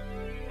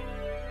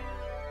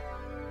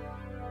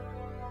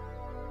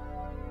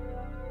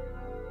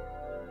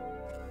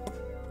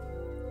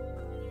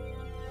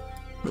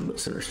 A little bit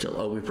sooner still.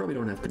 Oh, we probably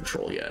don't have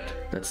control yet.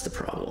 That's the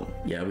problem.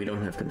 Yeah, we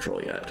don't have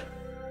control yet.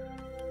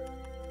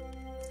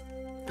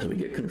 So we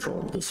get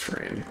control of this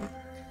frame.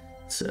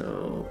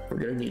 So we're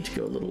gonna need to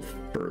go a little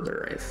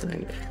further, I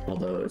think.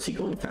 Although, is he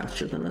going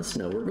faster than us?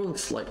 No, we're going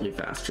slightly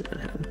faster than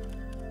him.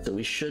 So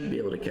we should be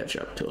able to catch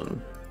up to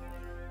him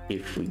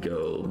if we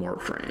go more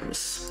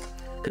frames.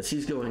 Because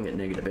he's going at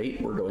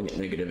 -8, we're going at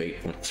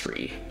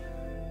 -8.3.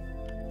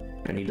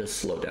 And he does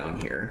slow down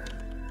here.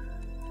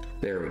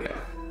 There we go.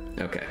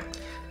 Okay.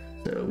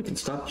 So we can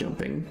stop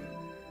jumping.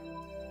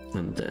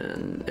 And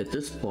then at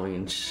this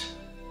point,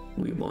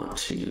 we want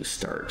to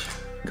start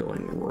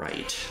going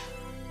right.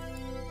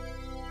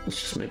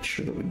 Let's just make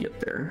sure that we get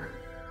there.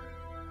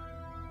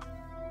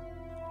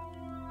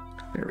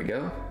 There we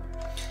go.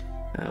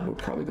 We're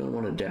probably going to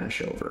want to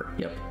dash over.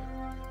 Yep.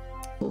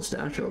 Let's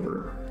dash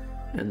over.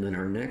 And then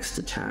our next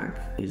attack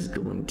is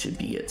going to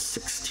be at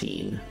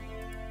 16.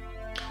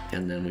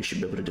 And then we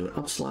should be able to do an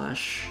up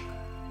slash.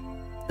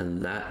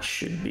 And that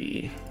should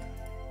be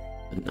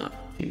enough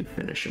to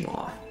finish him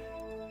off.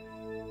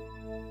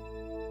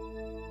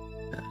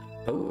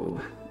 Oh,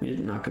 we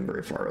didn't knock him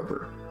very far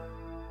over.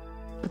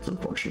 That's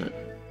unfortunate.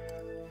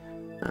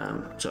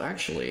 So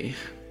actually,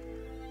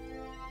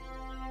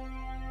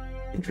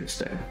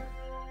 interesting.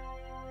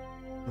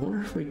 I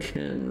wonder if we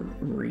can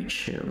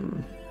reach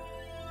him.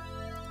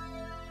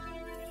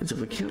 Because if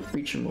we can't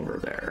reach him over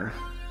there,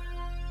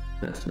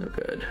 that's no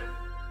good.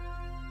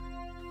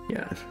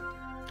 Yeah.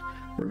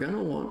 We're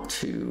gonna want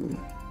to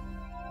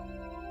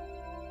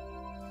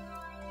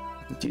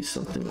do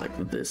something like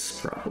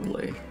this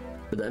probably.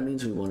 But that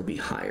means we want to be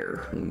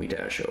higher when we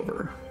dash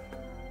over.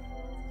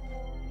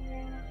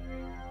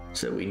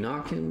 So we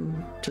knock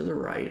him to the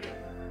right.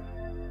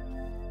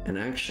 And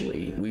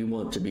actually, we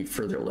want to be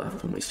further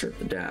left when we start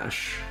the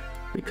dash,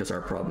 because our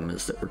problem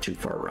is that we're too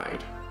far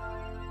right.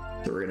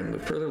 So we're gonna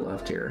move further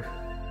left here.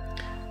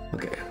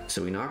 Okay,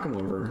 so we knock him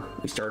over,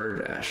 we start our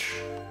dash,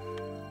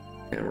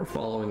 and we're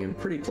following him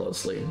pretty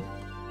closely.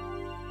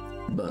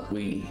 But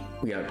we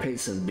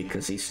outpace him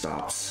because he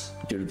stops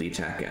due to the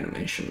attack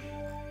animation.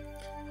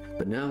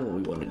 But now what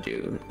we want to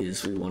do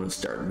is we want to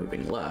start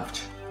moving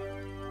left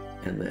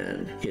and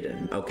then hit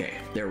him. Okay,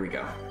 there we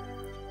go.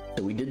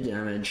 So we did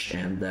damage,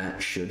 and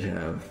that should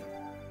have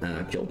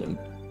killed him.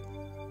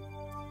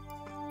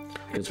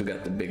 Because we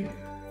got the big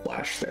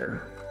flash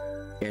there,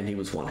 and he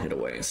was 1 hit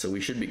away, so we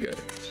should be good.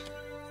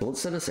 So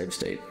let's set a save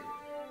state.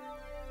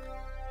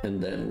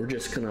 And then we're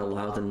just going to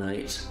allow the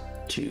knight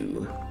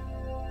to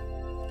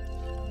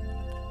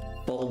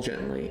fall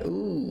gently.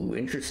 Ooh,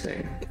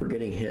 interesting. We're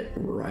getting hit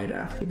right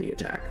after the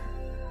attack.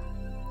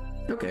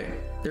 Okay,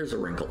 there's a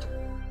wrinkle.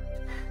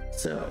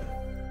 So,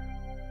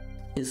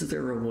 is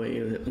there a way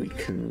that we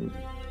can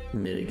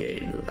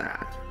mitigate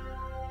that?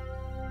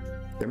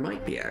 There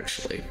might be,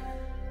 actually.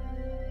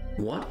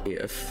 What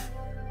if,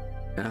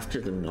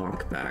 after the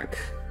knockback,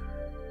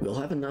 we'll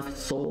have enough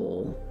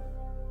soul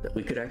that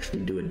we could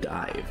actually do a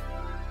dive?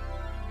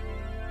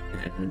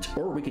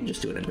 Or we can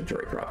just do an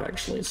inventory drop,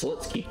 actually. So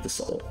let's keep the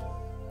soul.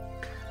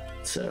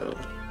 So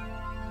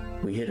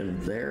we hit him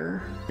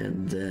there,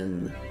 and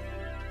then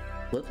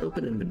let's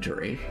open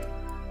inventory.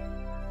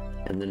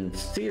 And then in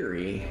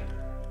theory,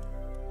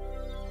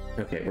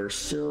 okay, we're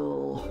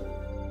still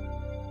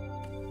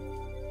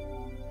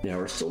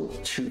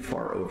too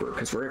far over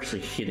because we're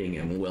actually hitting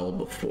him well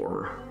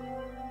before.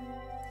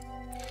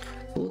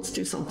 So let's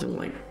do something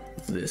like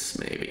this,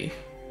 maybe.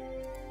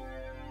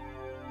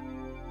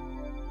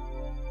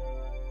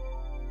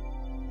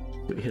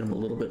 We hit him a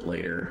little bit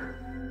later.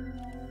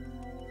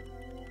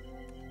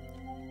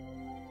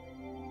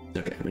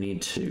 Okay, we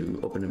need to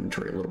open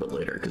inventory a little bit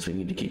later because we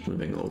need to keep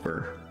moving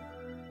over.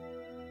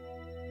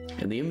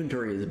 And the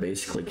inventory is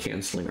basically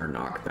canceling our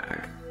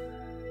knockback.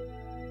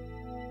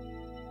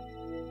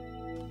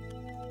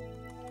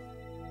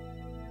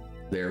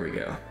 There we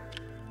go.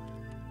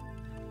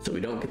 So we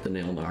don't get the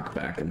nail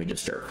knockback and we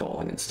just start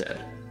falling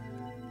instead.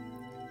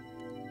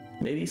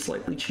 Maybe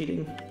slightly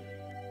cheating?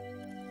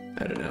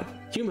 I don't know.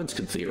 Humans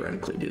could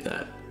theoretically do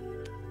that.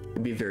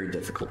 It'd be very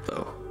difficult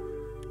though.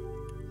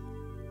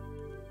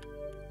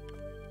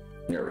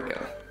 There we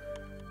go.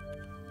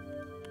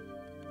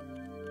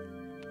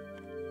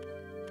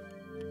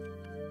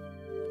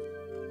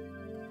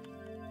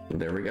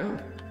 There we go.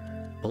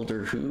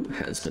 Elder Who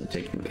has been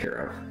taken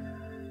care of.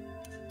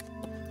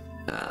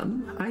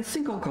 I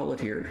think I'll call it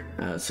here,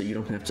 so you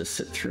don't have to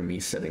sit through me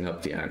setting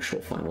up the actual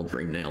final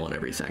dream nail and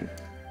everything.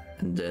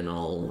 And then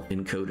I'll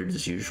encode it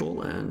as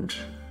usual and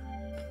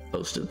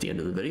post it at the end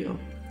of the video.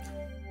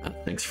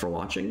 Thanks for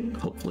watching.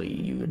 Hopefully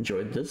you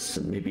enjoyed this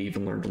and maybe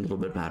even learned a little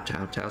bit about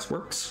how TAS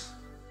works.